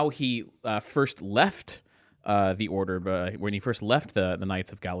how he first left the Order, when he first left the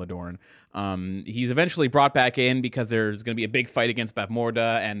Knights of Galadorn. He's eventually brought back in because there's going to be a big fight against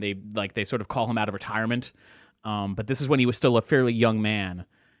Bavmorda, and they sort of call him out of retirement. But this is when he was still a fairly young man,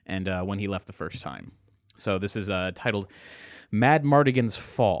 and when he left the first time. So this is titled Madmartigan's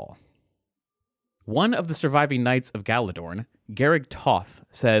Fall. One of the surviving Knights of Galadorn, Garrig Toth,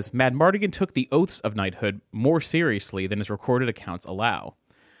 says Madmartigan took the oaths of knighthood more seriously than his recorded accounts allow.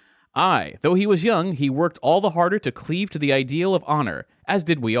 Aye, though he was young, he worked all the harder to cleave to the ideal of honor, as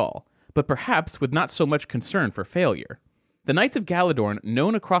did we all, but perhaps with not so much concern for failure. The Knights of Galadorn,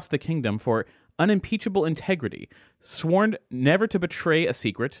 known across the kingdom for unimpeachable integrity, sworn never to betray a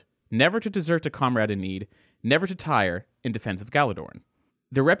secret, never to desert a comrade in need, never to tire in defense of Galadorn.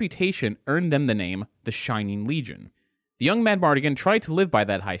 Their reputation earned them the name the Shining Legion. The young Madmartigan tried to live by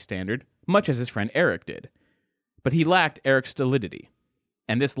that high standard, much as his friend Eric did. But he lacked Eric's stolidity,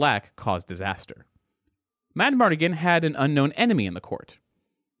 and this lack caused disaster. Madmartigan had an unknown enemy in the court.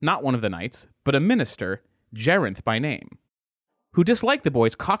 Not one of the knights, but a minister, Geraint by name, who disliked the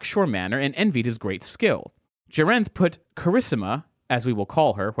boy's cocksure manner and envied his great skill. Geraint put Carissima, as we will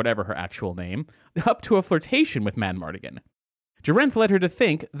call her, whatever her actual name, up to a flirtation with Madmartigan. Geraint led her to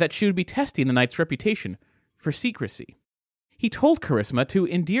think that she would be testing the knight's reputation for secrecy. He told Carissima to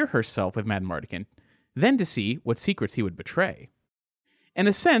endear herself with Madmartigan, then to see what secrets he would betray. In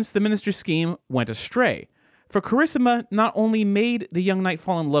a sense, the minister's scheme went astray, for Carissima not only made the young knight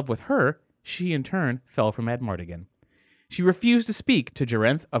fall in love with her, she in turn fell for Madmartigan. She refused to speak to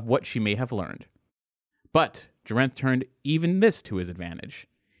Geraint of what she may have learned. But Geraint turned even this to his advantage.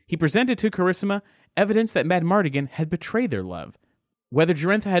 He presented to Carissima evidence that Madmartigan had betrayed their love. Whether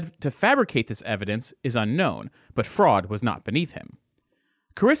Geraint had to fabricate this evidence is unknown, but fraud was not beneath him.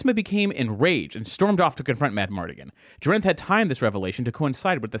 Carissima became enraged and stormed off to confront Madmartigan. Geraint had timed this revelation to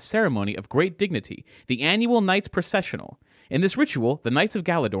coincide with the ceremony of great dignity, the annual Knights Processional. In this ritual, the Knights of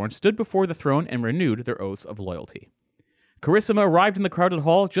Galadorn stood before the throne and renewed their oaths of loyalty. Carissima arrived in the crowded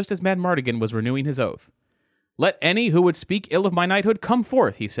hall just as Madmartigan was renewing his oath. "Let any who would speak ill of my knighthood come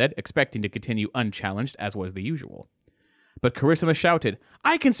forth," he said, expecting to continue unchallenged, as was the usual. But Carissima shouted,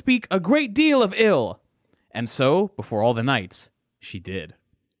 "I can speak a great deal of ill!" And so, before all the knights, she did.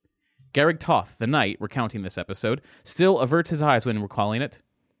 Garrig Toth, the knight, recounting this episode, still averts his eyes when recalling it.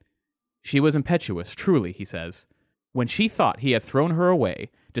 "She was impetuous, truly," he says. "When she thought he had thrown her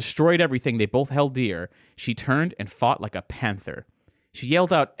away, destroyed everything they both held dear, she turned and fought like a panther. She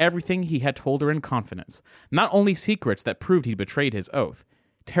yelled out everything he had told her in confidence, not only secrets that proved he'd betrayed his oath,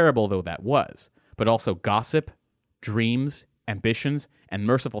 terrible though that was, but also gossip, dreams, ambitions, and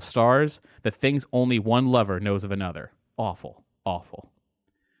merciful stars, the things only one lover knows of another. Awful, awful."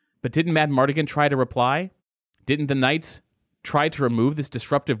 But didn't Madmartigan try to reply? Didn't the knights try to remove this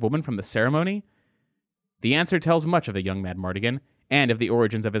disruptive woman from the ceremony? The answer tells much of the young Madmartigan, and of the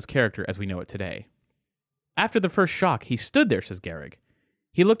origins of his character as we know it today. After the first shock, he stood there, says Garrig.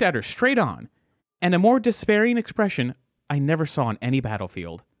 He looked at her straight on, and a more despairing expression I never saw on any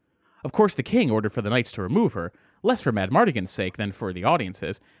battlefield. Of course, the king ordered for the knights to remove her, less for Madmartigan's sake than for the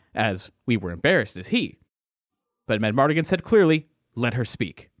audience's, as we were embarrassed as he. But Madmartigan said clearly, "Let her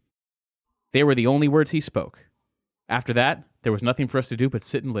speak." They were the only words he spoke. After that, there was nothing for us to do but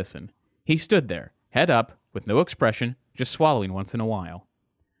sit and listen. He stood there, head up, with no expression, just swallowing once in a while.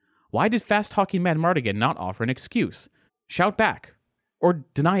 Why did fast-talking Madmartigan not offer an excuse, shout back, or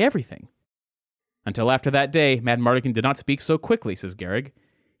deny everything? Until after that day, Madmartigan did not speak so quickly, says Garrig.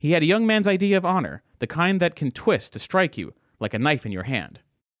 He had a young man's idea of honor, the kind that can twist to strike you, like a knife in your hand.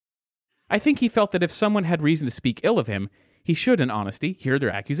 I think he felt that if someone had reason to speak ill of him, he should, in honesty, hear their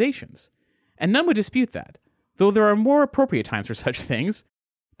accusations. and none would dispute that, though there are more appropriate times for such things.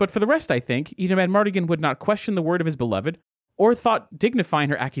 But for the rest, I think, either Madmartigan would not question the word of his beloved, or thought dignifying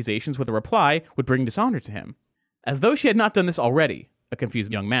her accusations with a reply would bring dishonor to him. As though she had not done this already, a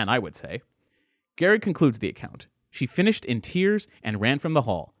confused young man, I would say. Gary concludes the account. She finished in tears and ran from the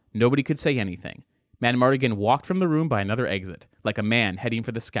hall. Nobody could say anything. Madmartigan walked from the room by another exit, like a man heading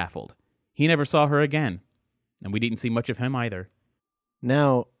for the scaffold. He never saw her again, and we didn't see much of him either.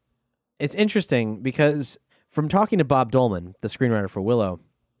 Now, it's interesting because from talking to Bob Dolman, the screenwriter for Willow,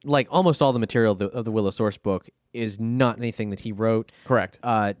 like almost all the material of the Willow source book is not anything that he wrote. Correct.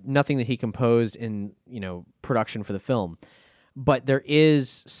 Nothing that he composed in, production for the film. But there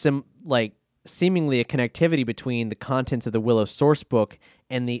is seemingly a connectivity between the contents of the Willow source book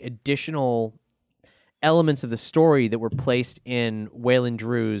and the additional elements of the story that were placed in Waylon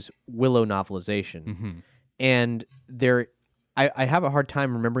Drew's Willow novelization. Mm-hmm. And I have a hard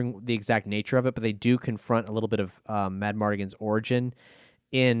time remembering the exact nature of it, but they do confront a little bit of Madmartigan's origin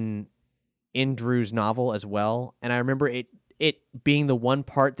in Drew's novel as well. And I remember it being the one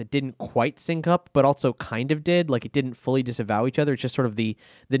part that didn't quite sync up, but also kind of did. Like, it didn't fully disavow each other. It's just sort of the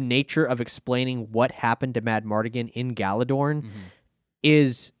nature of explaining what happened to Madmartigan in Galadorn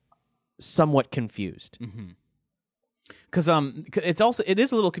is somewhat confused. Because it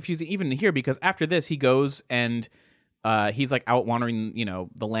is a little confusing even here, because after this he goes and he's like out wandering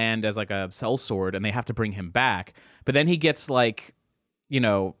the land as like a sellsword, and they have to bring him back, but then he gets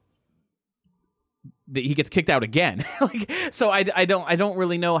he gets kicked out again. So I don't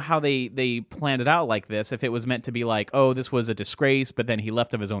really know how they planned it out like this. If it was meant to be like, oh, this was a disgrace, but then he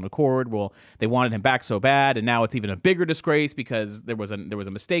left of his own accord. Well, they wanted him back so bad, and now it's even a bigger disgrace because there was a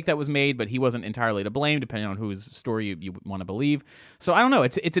mistake that was made, but he wasn't entirely to blame, depending on whose story you want to believe. So I don't know.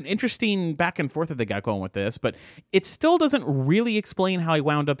 It's an interesting back and forth that they got going with this, but it still doesn't really explain how he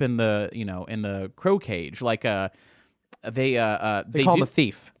wound up in the crow cage. Like they call him a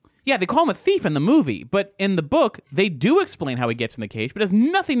thief. Yeah, they call him a thief in the movie, but in the book, they do explain how he gets in the cage, but it has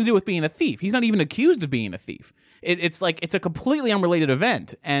nothing to do with being a thief. He's not even accused of being a thief. It's a completely unrelated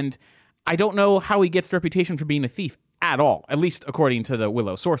event, and I don't know how he gets the reputation for being a thief at all, at least according to the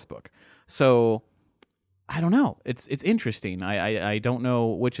Willow source book. So, I don't know. It's interesting. I don't know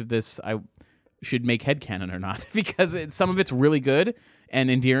which of this I should make headcanon or not, because some of it's really good and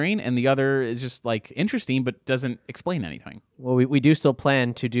endearing, and the other is just like interesting but doesn't explain anything. Well, we do still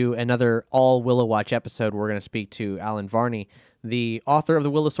plan to do another all Willow Watch episode. We're going to speak to Alan Varney, the author of the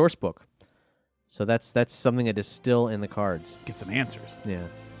Willow source book. So that's something that is still in the cards. Get some answers. Yeah.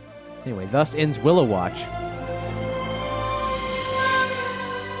 Anyway, thus ends Willow Watch.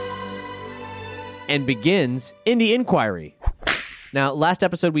 And begins Indie Inquiry. Now, last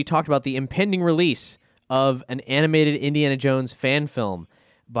episode we talked about the impending release of an animated Indiana Jones fan film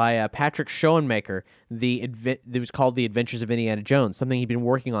by Patrick Schoenmaker. It was called The Adventures of Indiana Jones, something he'd been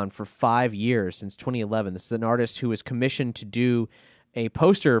working on for 5 years, since 2011. This is an artist who was commissioned to do a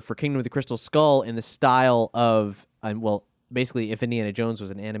poster for Kingdom of the Crystal Skull in the style of, basically if Indiana Jones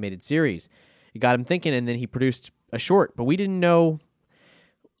was an animated series. It got him thinking, and then he produced a short, but we didn't know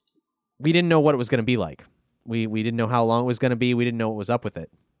what it was going to be like. We didn't know how long it was going to be. We didn't know what was up with it.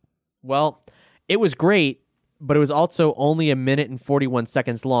 Well, it was great, but it was also only 1 minute and 41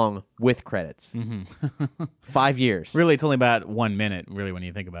 seconds long with credits. 5 years. Really, it's only about 1 minute, really, when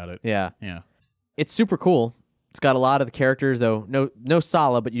you think about it. Yeah. Yeah. It's super cool. It's got a lot of the characters, though. No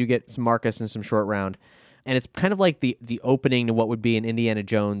Sala, but you get some Marcus and some Short Round. And it's kind of like the opening to what would be an Indiana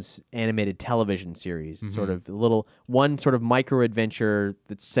Jones animated television series. It's sort of one sort of micro-adventure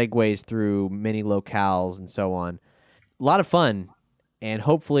that segues through many locales and so on. A lot of fun, and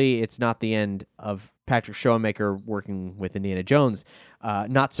hopefully it's not the end of Patrick Schoenmaker working with Indiana Jones.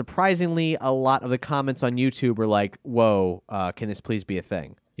 Not surprisingly, a lot of the comments on YouTube were like, whoa, can this please be a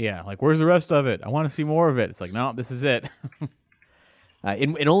thing? Yeah, like, where's the rest of it? I want to see more of it. It's like, no, this is it.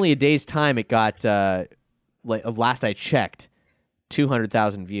 In only a day's time, it got... last I checked,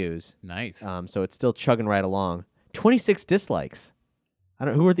 200,000 views. Nice. So it's still chugging right along. 26 dislikes. I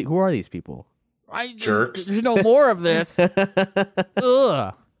don't. Who are these people? Jerks. There's no more of this.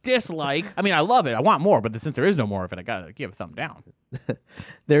 Ugh. Dislike. I mean, I love it. I want more, but since there is no more of it, I gotta give a thumb down.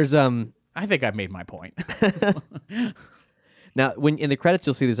 There's I think I've made my point. Now, when in the credits,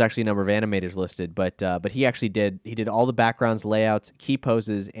 you'll see there's actually a number of animators listed, but he actually did all the backgrounds, layouts, key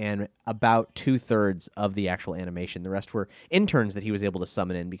poses, and about 2/3 of the actual animation. The rest were interns that he was able to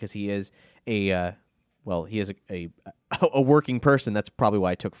summon in because he is a working person. That's probably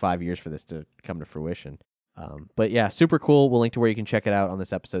why it took 5 years for this to come to fruition. But yeah, super cool. We'll link to where you can check it out on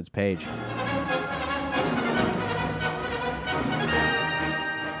this episode's page.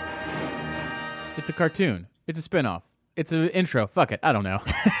 It's a cartoon. It's a spinoff. It's an intro. Fuck it. I don't know.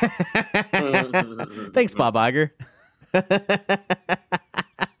 Thanks, Bob Iger.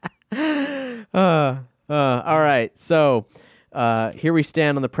 All right. So here we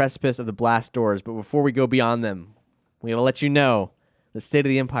stand on the precipice of the blast doors. But before we go beyond them, we got to let you know the State of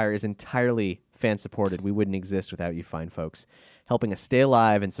the Empire is entirely fan-supported. We wouldn't exist without you fine folks helping us stay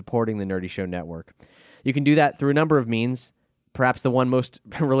alive and supporting the Nerdy Show Network. You can do that through a number of means. Perhaps the one most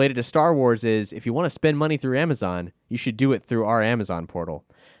related to Star Wars is if you want to spend money through Amazon, you should do it through our Amazon portal.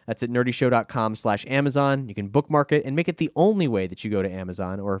 That's at nerdyshow.com/Amazon. You can bookmark it and make it the only way that you go to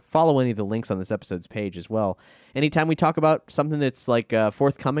Amazon, or follow any of the links on this episode's page as well. Anytime we talk about something that's like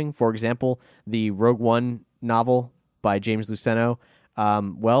forthcoming, for example, the Rogue One novel by James Luceno,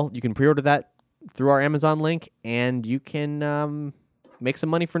 you can pre-order that through our Amazon link, and you can make some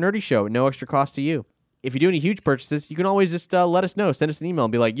money for Nerdy Show at no extra cost to you. If you do any huge purchases, you can always just let us know. Send us an email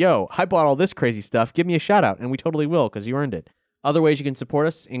and be like, yo, I bought all this crazy stuff. Give me a shout out. And we totally will, because you earned it. Other ways you can support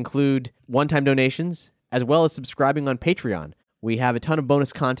us include one-time donations, as well as subscribing on Patreon. We have a ton of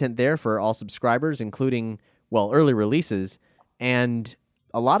bonus content there for all subscribers, including, early releases, and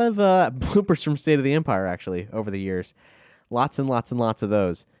a lot of bloopers from State of the Empire, actually, over the years. Lots and lots and lots of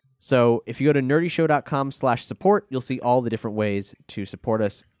those. So if you go to nerdyshow.com/support, you'll see all the different ways to support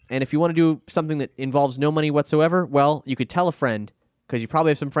us. And if you want to do something that involves no money whatsoever, you could tell a friend, because you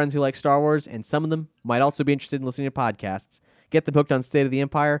probably have some friends who like Star Wars, and some of them might also be interested in listening to podcasts. Get them hooked on State of the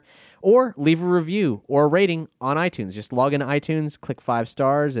Empire, or leave a review or a rating on iTunes. Just log into iTunes, click 5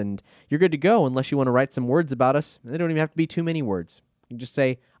 stars, and you're good to go, unless you want to write some words about us. They don't even have to be too many words. You can just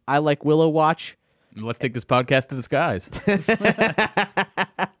say, I like Willow Watch. Let's take this podcast to the skies.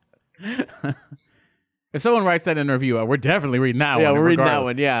 If someone writes that in a review, we're definitely reading that one. Yeah, we're reading that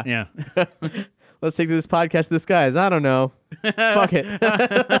regardless. one, yeah. Let's take this podcast to the skies. I don't know. Fuck it.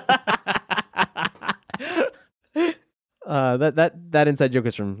 That inside joke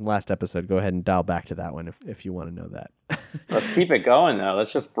is from last episode. Go ahead and dial back to that one if you want to know that. Let's keep it going, though.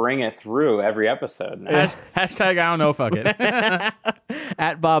 Let's just bring it through every episode now. Hashtag I don't know, fuck it.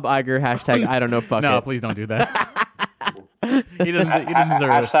 At Bob Iger, hashtag I don't know, fuck it. No, please don't do that. He doesn't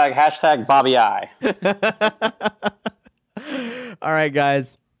deserve it. Hashtag Bobby I. All right,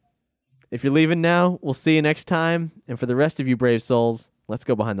 guys. If you're leaving now, we'll see you next time. And for the rest of you brave souls, let's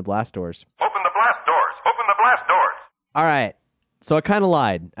go behind the blast doors. Open the blast doors! Open the blast doors! All right. So I kind of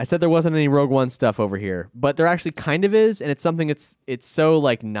lied. I said there wasn't any Rogue One stuff over here, but there actually kind of is, and it's something it's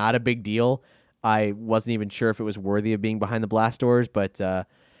so not a big deal. I wasn't even sure if it was worthy of being behind the blast doors, but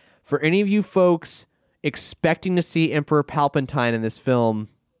for any of you folks expecting to see Emperor Palpatine in this film,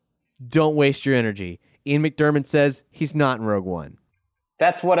 don't waste your energy. Ian McDiarmid says he's not in Rogue One.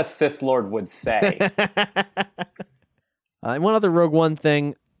 That's what a Sith Lord would say. And one other Rogue One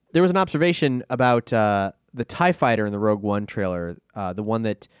thing, there was an observation about the TIE Fighter in the Rogue One trailer, the one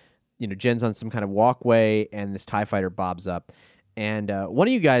that Jen's on some kind of walkway and this TIE Fighter bobs up. And one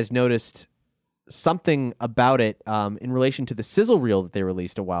of you guys noticed something about it in relation to the sizzle reel that they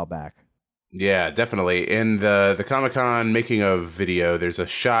released a while back. Yeah, definitely. In the Comic-Con making of video, there's a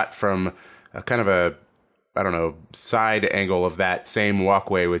shot from kind of a, side angle of that same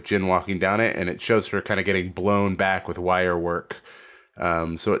walkway with Jyn walking down it, and it shows her kind of getting blown back with wire work.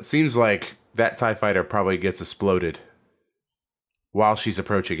 So it seems like that TIE Fighter probably gets exploded while she's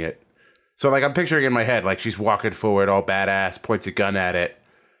approaching it. So I'm picturing in my head, she's walking forward all badass, points a gun at it,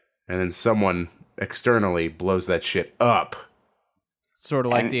 and then someone externally blows that shit up. Sort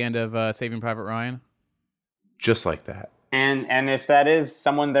of like the end of Saving Private Ryan. Just like that. And if that is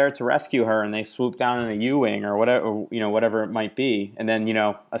someone there to rescue her, and they swoop down in a U-wing or whatever it might be, and then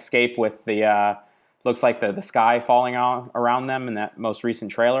escape with the looks like the sky falling out around them in that most recent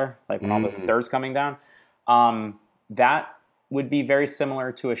trailer, when all the dirt's coming down, that would be very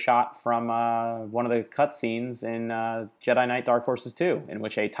similar to a shot from one of the cutscenes in Jedi Knight Dark Forces 2, in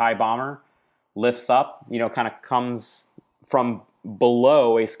which a TIE bomber lifts up, kind of comes from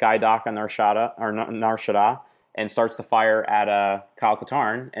below a sky dock on Nar Shaddaa and starts to fire at Kyle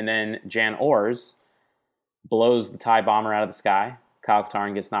Katarn, and then Jan Ors blows the TIE bomber out of the sky. Kyle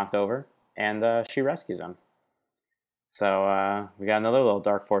Katarn gets knocked over, and she rescues him. So we got another little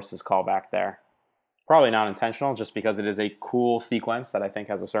Dark Forces callback there. Probably not intentional, just because it is a cool sequence that I think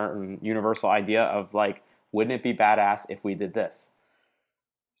has a certain universal idea of wouldn't it be badass if we did this?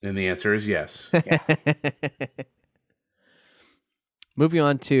 And the answer is yes. Yeah. Moving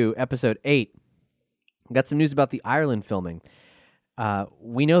on to episode 8. Got some news about the Ireland filming.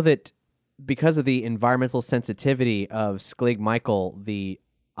 We know that because of the environmental sensitivity of Sclig Michael, the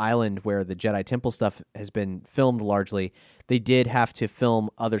island where the Jedi Temple stuff has been filmed largely, they did have to film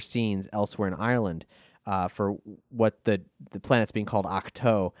other scenes elsewhere in Ireland for what the planet's being called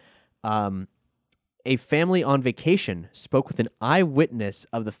Ahch-To. A family on vacation spoke with an eyewitness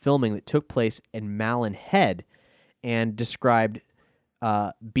of the filming that took place in Malin Head and described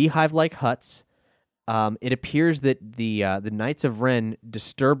beehive-like huts. It appears that the Knights of Ren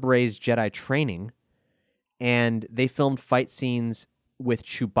disturb Rey's Jedi training, and they filmed fight scenes with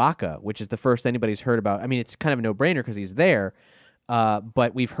Chewbacca, which is the first anybody's heard about. I mean, it's kind of a no-brainer because he's there,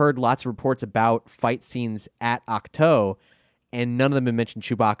 but we've heard lots of reports about fight scenes at Ahch-To, and none of them have mentioned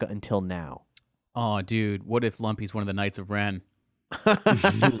Chewbacca until now. Oh, dude, what if Lumpy's one of the Knights of Ren?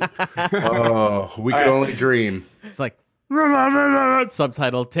 Oh, we could only dream. It's like,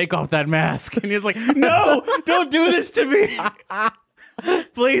 subtitle, take off that mask. And he's like, no, don't do this to me.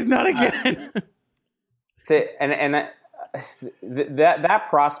 Please, not again. See, and that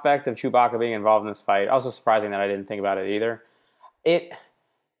prospect of Chewbacca being involved in this fight, also surprising that I didn't think about it either.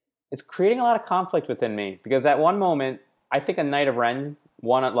 It's creating a lot of conflict within me, because at one moment, I think a Knight of Ren,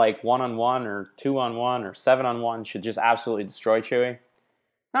 one-on-one or 2-on-1 or 7-on-1 should just absolutely destroy Chewie.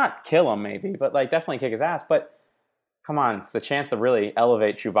 Not kill him maybe, but like definitely kick his ass. But come on, it's the chance to really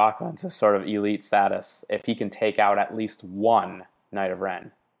elevate Chewbacca into sort of elite status if he can take out at least one Knight of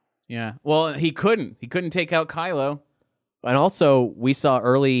Ren. Yeah, well, he couldn't. He couldn't take out Kylo. And also, we saw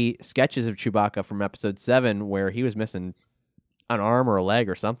early sketches of Chewbacca from Episode 7 where he was missing an arm or a leg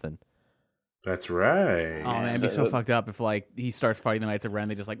or something. That's right. Oh man, it'd be so fucked up if like he starts fighting the Knights of Ren,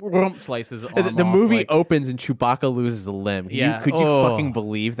 they just like whoomp, slices his arm The off, movie like, opens and Chewbacca loses a limb. Could you fucking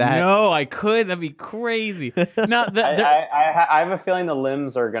believe that? No, I could. That'd be crazy. Now, I have a feeling the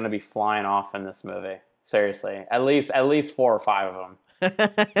limbs are going to be flying off in this movie. Seriously, at least 4 or 5 of them.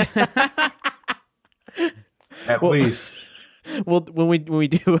 At least. Well, when we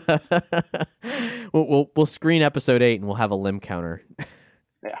do, we'll screen Episode 8 and we'll have a limb counter.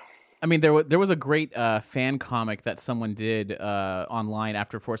 Yeah. I mean, there was a great fan comic that someone did online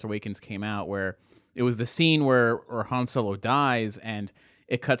after Force Awakens came out, where it was the scene where Han Solo dies, and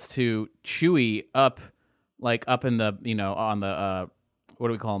it cuts to Chewie up in the, on the what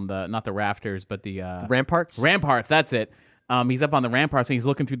do we call them? Not the rafters, but the ramparts. Ramparts, that's it. He's up on the ramparts and he's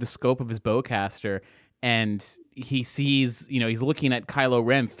looking through the scope of his bowcaster, and he sees, he's looking at Kylo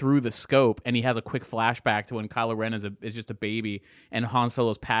Ren through the scope, and he has a quick flashback to when Kylo Ren is just a baby, and Han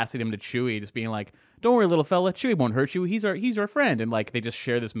Solo's passing him to Chewie, just being like, "Don't worry, little fella, Chewie won't hurt you. He's our friend." And like they just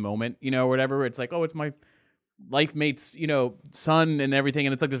share this moment, or whatever. It's like, oh, it's my life mate's, son and everything,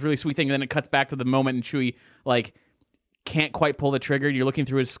 and it's like this really sweet thing. And then it cuts back to the moment, and Chewie like can't quite pull the trigger. You're looking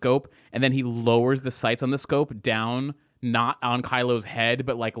through his scope, and then he lowers the sights on the scope down. Not on Kylo's head,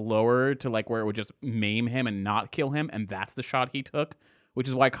 but like lower to like where it would just maim him and not kill him, and that's the shot he took, which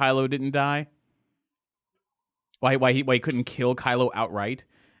is why Kylo didn't die. Why he couldn't kill Kylo outright.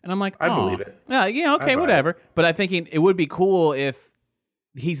 And I'm like, I believe it. Yeah, okay, whatever. But I'm thinking it would be cool if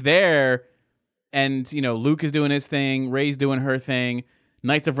he's there, and Luke is doing his thing, Rey's doing her thing,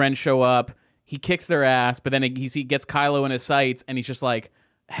 Knights of Ren show up, he kicks their ass, but then he gets Kylo in his sights, and he's just like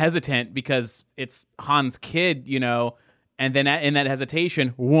hesitant because it's Han's kid, And then in that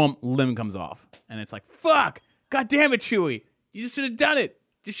hesitation, whoomp, limb comes off. And it's like, fuck! God damn it, Chewie! You just should have done it!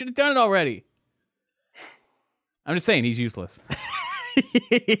 You should have done it already! I'm just saying, he's useless.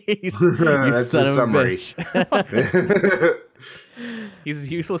 That's the summary. He's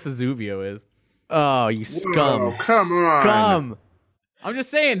as useless as Zuvio is. Oh, you scum. Whoa, come on. Scum! I'm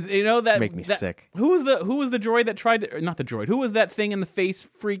just saying, that make me sick. Who was the droid that tried to, or not the droid? Who was that thing in the face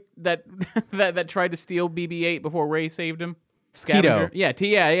freak that that tried to steal BB-8 before Rey saved him? Scavenger.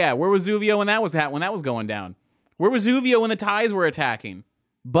 Tito. Yeah. Where was Zuvio when that was going down? Where was Zuvio when the TIEs were attacking?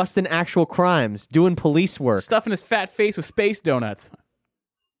 Busting actual crimes, doing police work, stuffing his fat face with space donuts.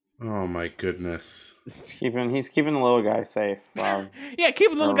 Oh my goodness. He's keeping the little guy safe. Yeah,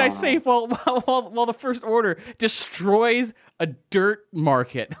 keeping the little guy safe while the First Order destroys a dirt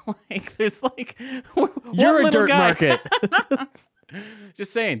market. Like there's like you're a dirt market.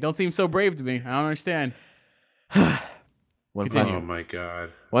 Just saying, don't seem so brave to me. I don't understand. Oh my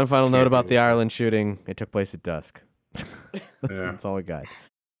god. One final note about the Ireland shooting. It took place at dusk. Yeah. That's all we got.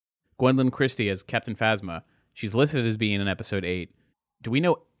 Gwendolyn Christie as Captain Phasma. She's listed as being in Episode 8. Do we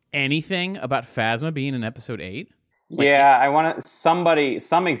know anything about Phasma being in Episode 8?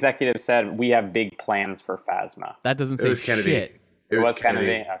 Some executive said we have big plans for Phasma. That doesn't say shit. It was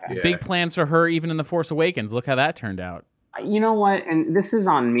Kennedy. Okay. Yeah. Big plans for her even in The Force Awakens. Look how that turned out. You know what? And this is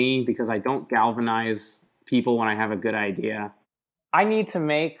on me because I don't galvanize people when I have a good idea. I need to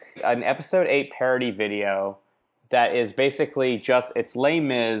make an Episode 8 parody video that is basically just it's Les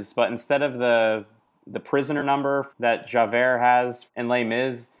Mis, but instead of the prisoner number that Javert has in Les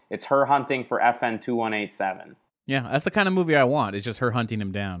Mis, it's her hunting for FN 2187. Yeah, that's the kind of movie I want. It's just her hunting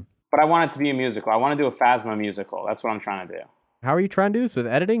him down. But I want it to be a musical. I want to do a Phasma musical. That's what I'm trying to do. How are you trying to do this with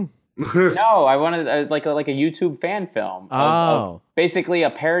editing? No, I wanted like a YouTube fan film. Of basically a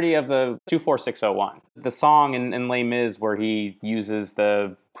parody of the 24601. The song in Les Mis where he uses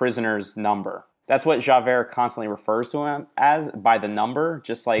the prisoner's number. That's what Javert constantly refers to him as, by the number,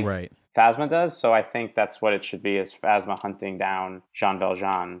 just like Phasma does. So I think that's what it should be, is Phasma hunting down Jean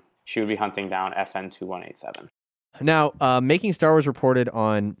Valjean. She would be hunting down FN 2187. Now, Making Star Wars reported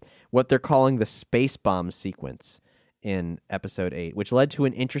on what they're calling the space bomb sequence in Episode 8, which led to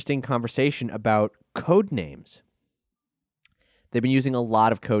an interesting conversation about code names. They've been using a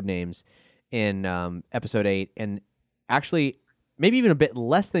lot of code names in Episode 8, and actually maybe even a bit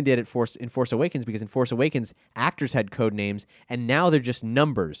less than they did in Force Awakens, because in Force Awakens, actors had code names, and now they're just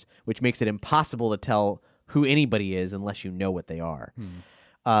numbers, which makes it impossible to tell who anybody is unless you know what they are.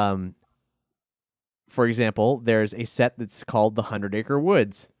 For example, there's a set that's called the 100 Acre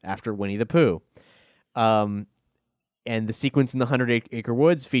Woods, after Winnie the Pooh. And the sequence in the 100 Acre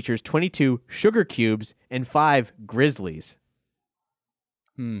Woods features 22 sugar cubes and 5 grizzlies.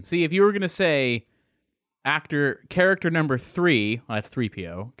 See, if you were going to say character number 3, well, that's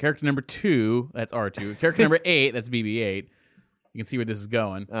 3PO. Character number 2, that's R2. Character number 8, that's BB-8. You can see where this is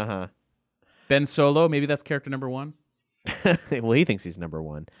going. Ben Solo, maybe that's character number 1. Well, he thinks he's number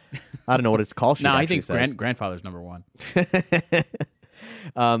 1. I don't know what his call sheet he thinks grandfather's number 1.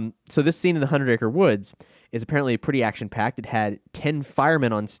 So this scene in the 100 Acre Woods is apparently pretty action-packed. It had 10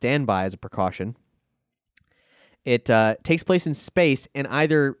 firemen on standby as a precaution. It takes place in space, and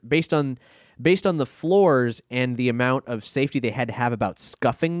either based on the floors and the amount of safety they had to have about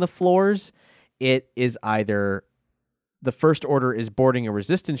scuffing the floors, it is either the First Order is boarding a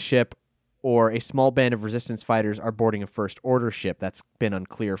resistance ship, or a small band of resistance fighters are boarding a First Order ship. That's been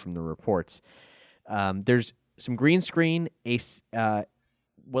unclear from the reports. There's some green screen,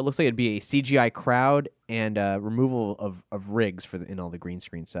 what looks like it'd be a CGI crowd, and removal of rigs in all the green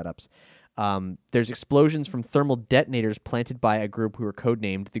screen setups. There's explosions from thermal detonators planted by a group who are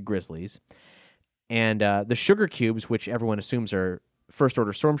codenamed the Grizzlies. And the sugar cubes, which everyone assumes are First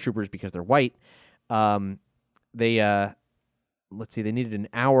Order stormtroopers because they're white, they needed an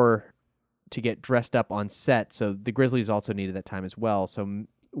hour to get dressed up on set, so the Grizzlies also needed that time as well. So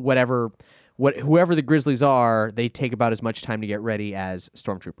whoever the Grizzlies are, they take about as much time to get ready as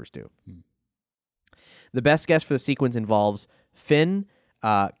stormtroopers do. The best guess for the sequence involves Finn,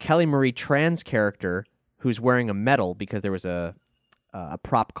 Kelly Marie Tran's character, who's wearing a medal because there was a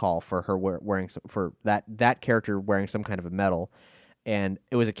prop call for her wearing that character wearing some kind of a medal, and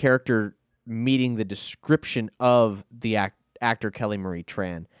it was a character meeting the description of the actor Kelly Marie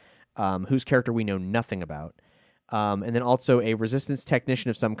Tran, whose character we know nothing about. And then also a resistance technician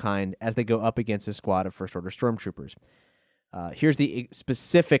of some kind as they go up against a squad of First Order stormtroopers. Here's the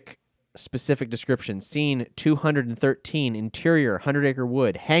specific description. Scene 213, interior, 100 Acre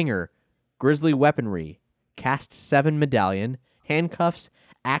Wood, hangar, grizzly weaponry, cast 7 medallion, handcuffs,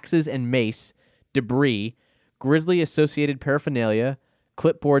 axes and mace, debris, grizzly associated paraphernalia,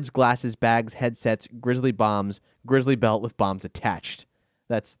 clipboards, glasses, bags, headsets, grizzly bombs, grizzly belt with bombs attached.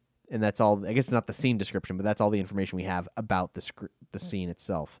 That's all. I guess it's not the scene description, but that's all the information we have about the scene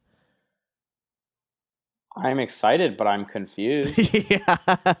itself. I'm excited, but I'm confused. Yeah,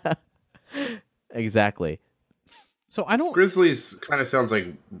 exactly. So I don't. Grizzlies kind of sounds like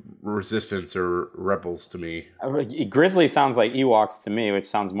resistance or rebels to me. Grizzly sounds like Ewoks to me, which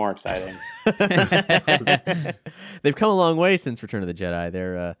sounds more exciting. They've come a long way since Return of the Jedi.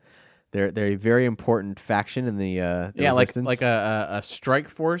 They're a very important faction in the resistance. like a strike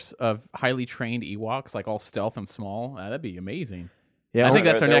force of highly trained Ewoks, like all stealth and small. That'd be amazing. Yeah, I think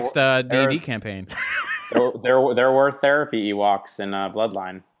that's our next D&D campaign. There were therapy Ewoks in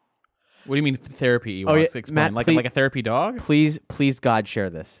Bloodline. What do you mean therapy Ewoks? Oh, yeah. Explain. Matt, like please, a therapy dog? Please, God, share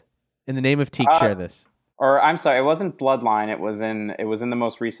this. In the name of Teak, share this. Or I'm sorry, it wasn't Bloodline. It was in the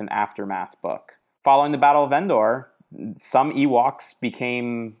most recent Aftermath book. Following the Battle of Endor, some Ewoks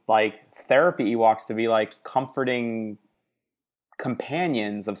became like therapy Ewoks to be like comforting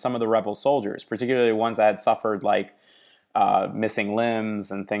companions of some of the rebel soldiers, particularly ones that had suffered like missing limbs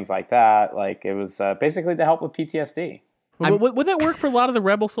and things like that. Like it was basically to help with PTSD. Would that work for a lot of the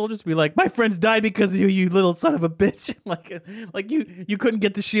rebel soldiers to be like, my friends died because of you, you little son of a bitch? like you couldn't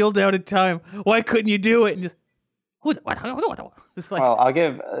get the shield out in time. Why couldn't you do it? And just it's like, well, I'll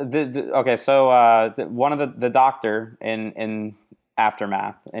give one of the doctor in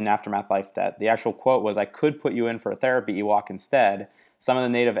Aftermath Life Debt. The actual quote was, "I could put you in for a therapy Ewok instead. Some of the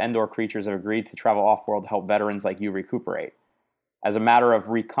native Endor creatures have agreed to travel off-world to help veterans like you recuperate, as a matter of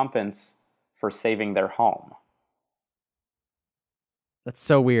recompense for saving their home." That's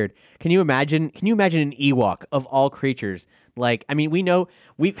so weird. Can you imagine an Ewok of all creatures? Like, I mean, we know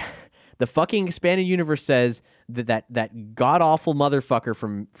the fucking expanded universe says that god awful motherfucker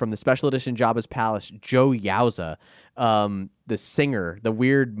from the special edition Jabba's Palace, Joe Yowza, the singer, the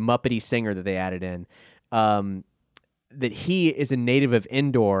weird Muppety singer that they added in, that he is a native of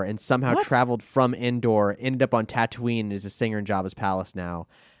Endor and somehow traveled from Endor, ended up on Tatooine, and is a singer in Jabba's Palace now.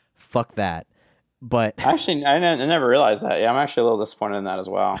 Fuck that. But actually, I never realized that. Yeah, I'm actually a little disappointed in that as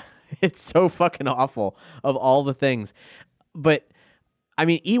well. It's so fucking awful of all the things. But I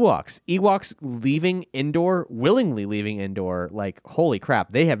mean, Ewoks leaving Endor, willingly leaving Endor, like, holy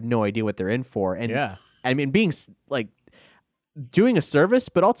crap, they have no idea what they're in for. And yeah. I mean, being like doing a service,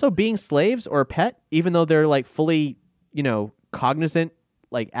 but also being slaves or a pet, even though they're like fully, cognizant,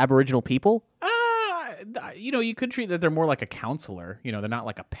 like Aboriginal people. You could treat that they're more like a counselor. They're not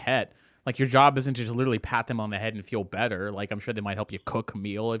like a pet. Like, your job isn't to just literally pat them on the head and feel better. Like, I'm sure they might help you cook a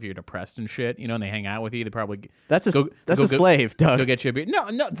meal if you're depressed and shit. And they hang out with you. They probably that's a slave, Doug. Go get you a beer. No,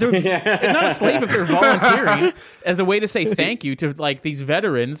 it's not a slave if they're volunteering as a way to say thank you to like these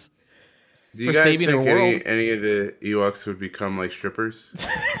veterans for saving the world. Any of the Ewoks would become like strippers?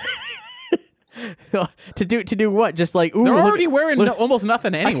 to do what? Just like, ooh, they're already wearing almost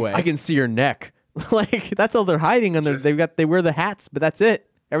nothing anyway. I can see your neck. Like, that's all they're hiding under. They wear the hats, but that's it.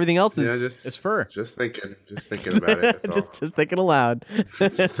 Everything else is fur. Just thinking about it. just thinking aloud.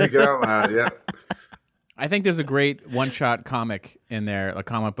 Just thinking out loud. Yeah. I think there's a great one-shot comic in there, a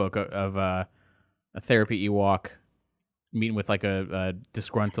comic book of a therapy Ewok meeting with like a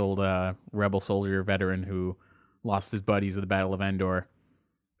disgruntled rebel soldier veteran who lost his buddies at the Battle of Endor,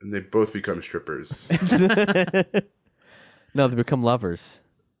 and they both become strippers. No, they become lovers.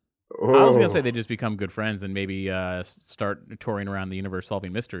 Oh. I was going to say they just become good friends and maybe start touring around the universe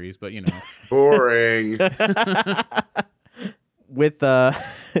solving mysteries, but Boring. With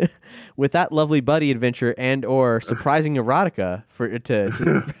that lovely buddy adventure and or surprising erotica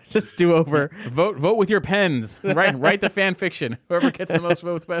to stew over. Vote with your pens. Write the fan fiction. Whoever gets the most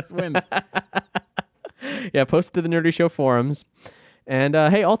votes best wins. Yeah, post it to the Nerdy Show forums. And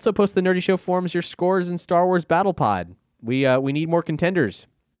hey, also post to the Nerdy Show forums your scores in Star Wars Battle Pod. We need more contenders.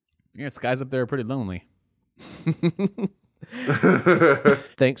 Yeah, skies up there are pretty lonely.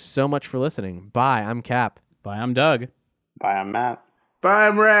 Thanks so much for listening. Bye, I'm Cap. Bye, I'm Doug. Bye, I'm Matt. Bye,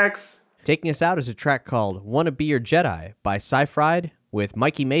 I'm Rex. Taking us out is a track called Wanna Be Your Jedi by Sci-Fried with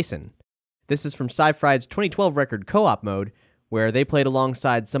Mikey Mason. This is from Sci-Fried's 2012 record Co-op Mode, where they played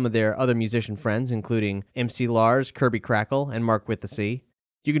alongside some of their other musician friends, including MC Lars, Kirby Crackle, and Mark with the C.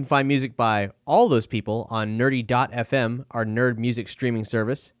 You can find music by all those people on nerdy.fm, our nerd music streaming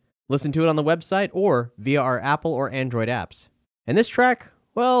service. Listen to it on the website or via our Apple or Android apps. And this track,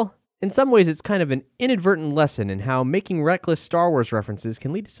 well, in some ways it's kind of an inadvertent lesson in how making reckless Star Wars references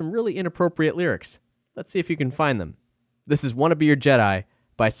can lead to some really inappropriate lyrics. Let's see if you can find them. This is Wanna Be Your Jedi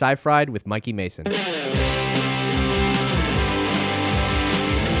by Sci-Fried with Mikey Mason.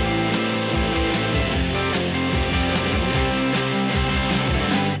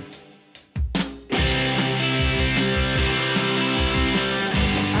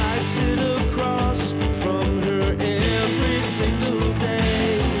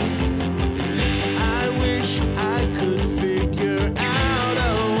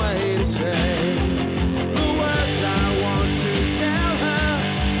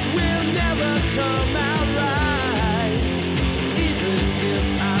 Come out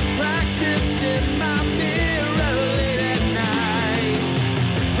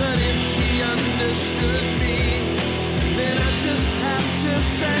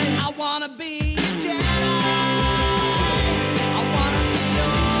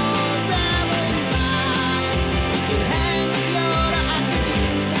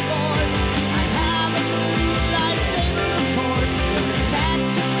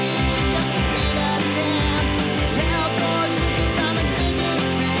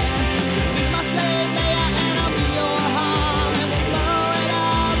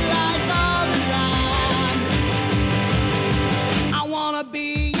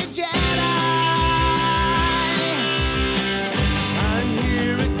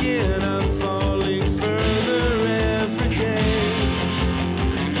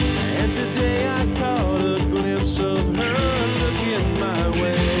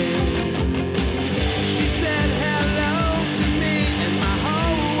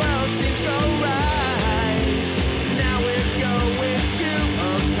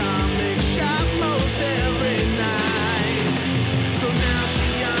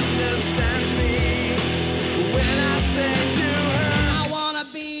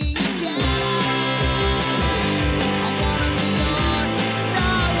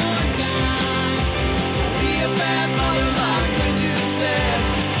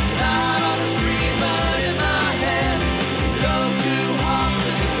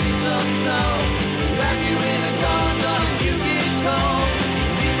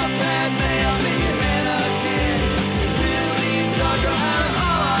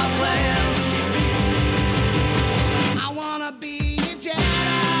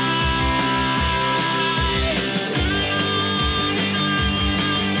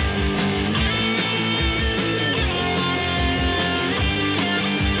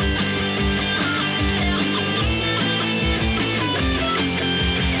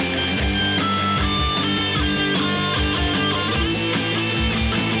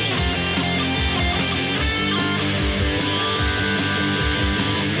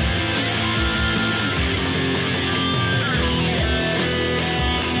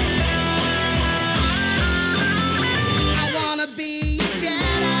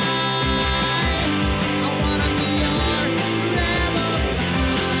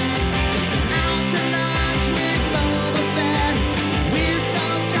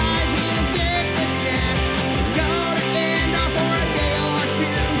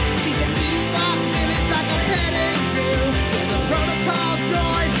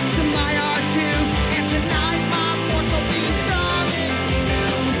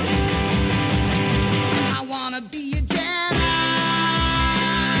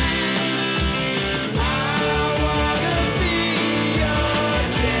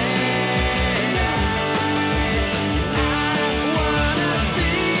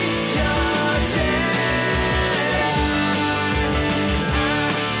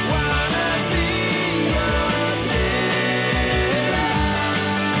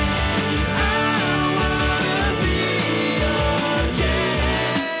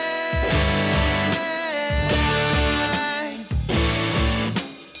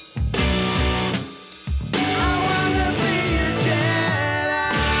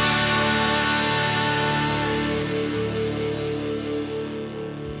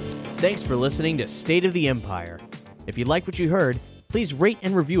Thanks for listening to State of the Empire. If you like what you heard, please rate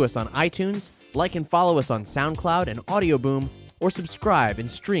and review us on iTunes, like and follow us on SoundCloud and Audio Boom, or subscribe and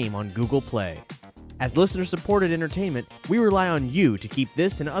stream on Google Play. As listener-supported entertainment, we rely on you to keep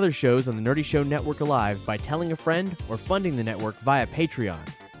this and other shows on the Nerdy Show Network alive by telling a friend or funding the network via Patreon.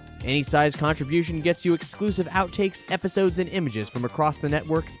 Any size contribution gets you exclusive outtakes, episodes, and images from across the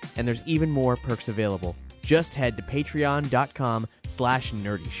network, and there's even more perks available. Just head to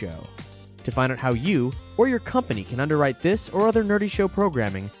patreon.com/nerdyshow. To find out how you or your company can underwrite this or other Nerdy Show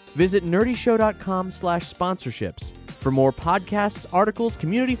programming, visit nerdyshow.com/sponsorships. For more podcasts, articles,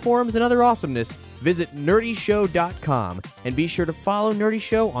 community forums, and other awesomeness, visit nerdyshow.com and be sure to follow Nerdy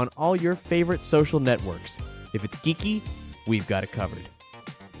Show on all your favorite social networks. If it's geeky, we've got it covered.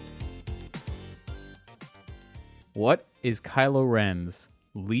 What is Kylo Ren's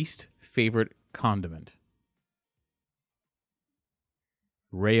least favorite condiment?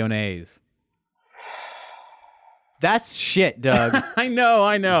 Rayonnaise. That's shit, Doug. I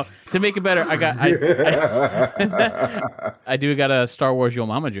know. To make it better, I do got a Star Wars Yo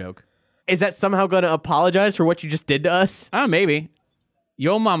Mama joke. Is that somehow going to apologize for what you just did to us? Maybe.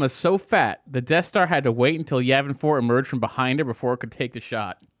 Yo Mama's so fat, the Death Star had to wait until Yavin 4 emerged from behind her before it could take the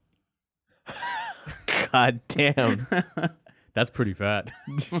shot. God damn. That's pretty fat.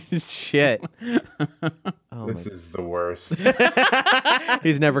 Shit. This is the worst.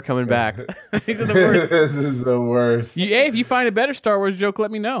 He's never coming back. These are the worst. This is the worst. Hey, if you find a better Star Wars joke,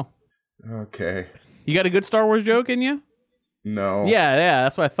 let me know. Okay. You got a good Star Wars joke in you? No. Yeah,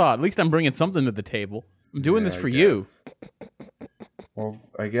 that's what I thought. At least I'm bringing something to the table. I'm doing this for you. Well,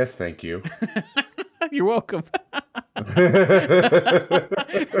 I guess thank you. You're welcome.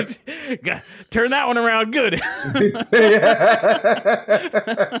 Turn that one around good.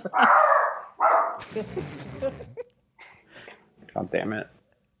 God damn it.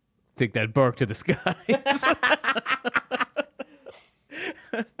 Take that bark to the skies.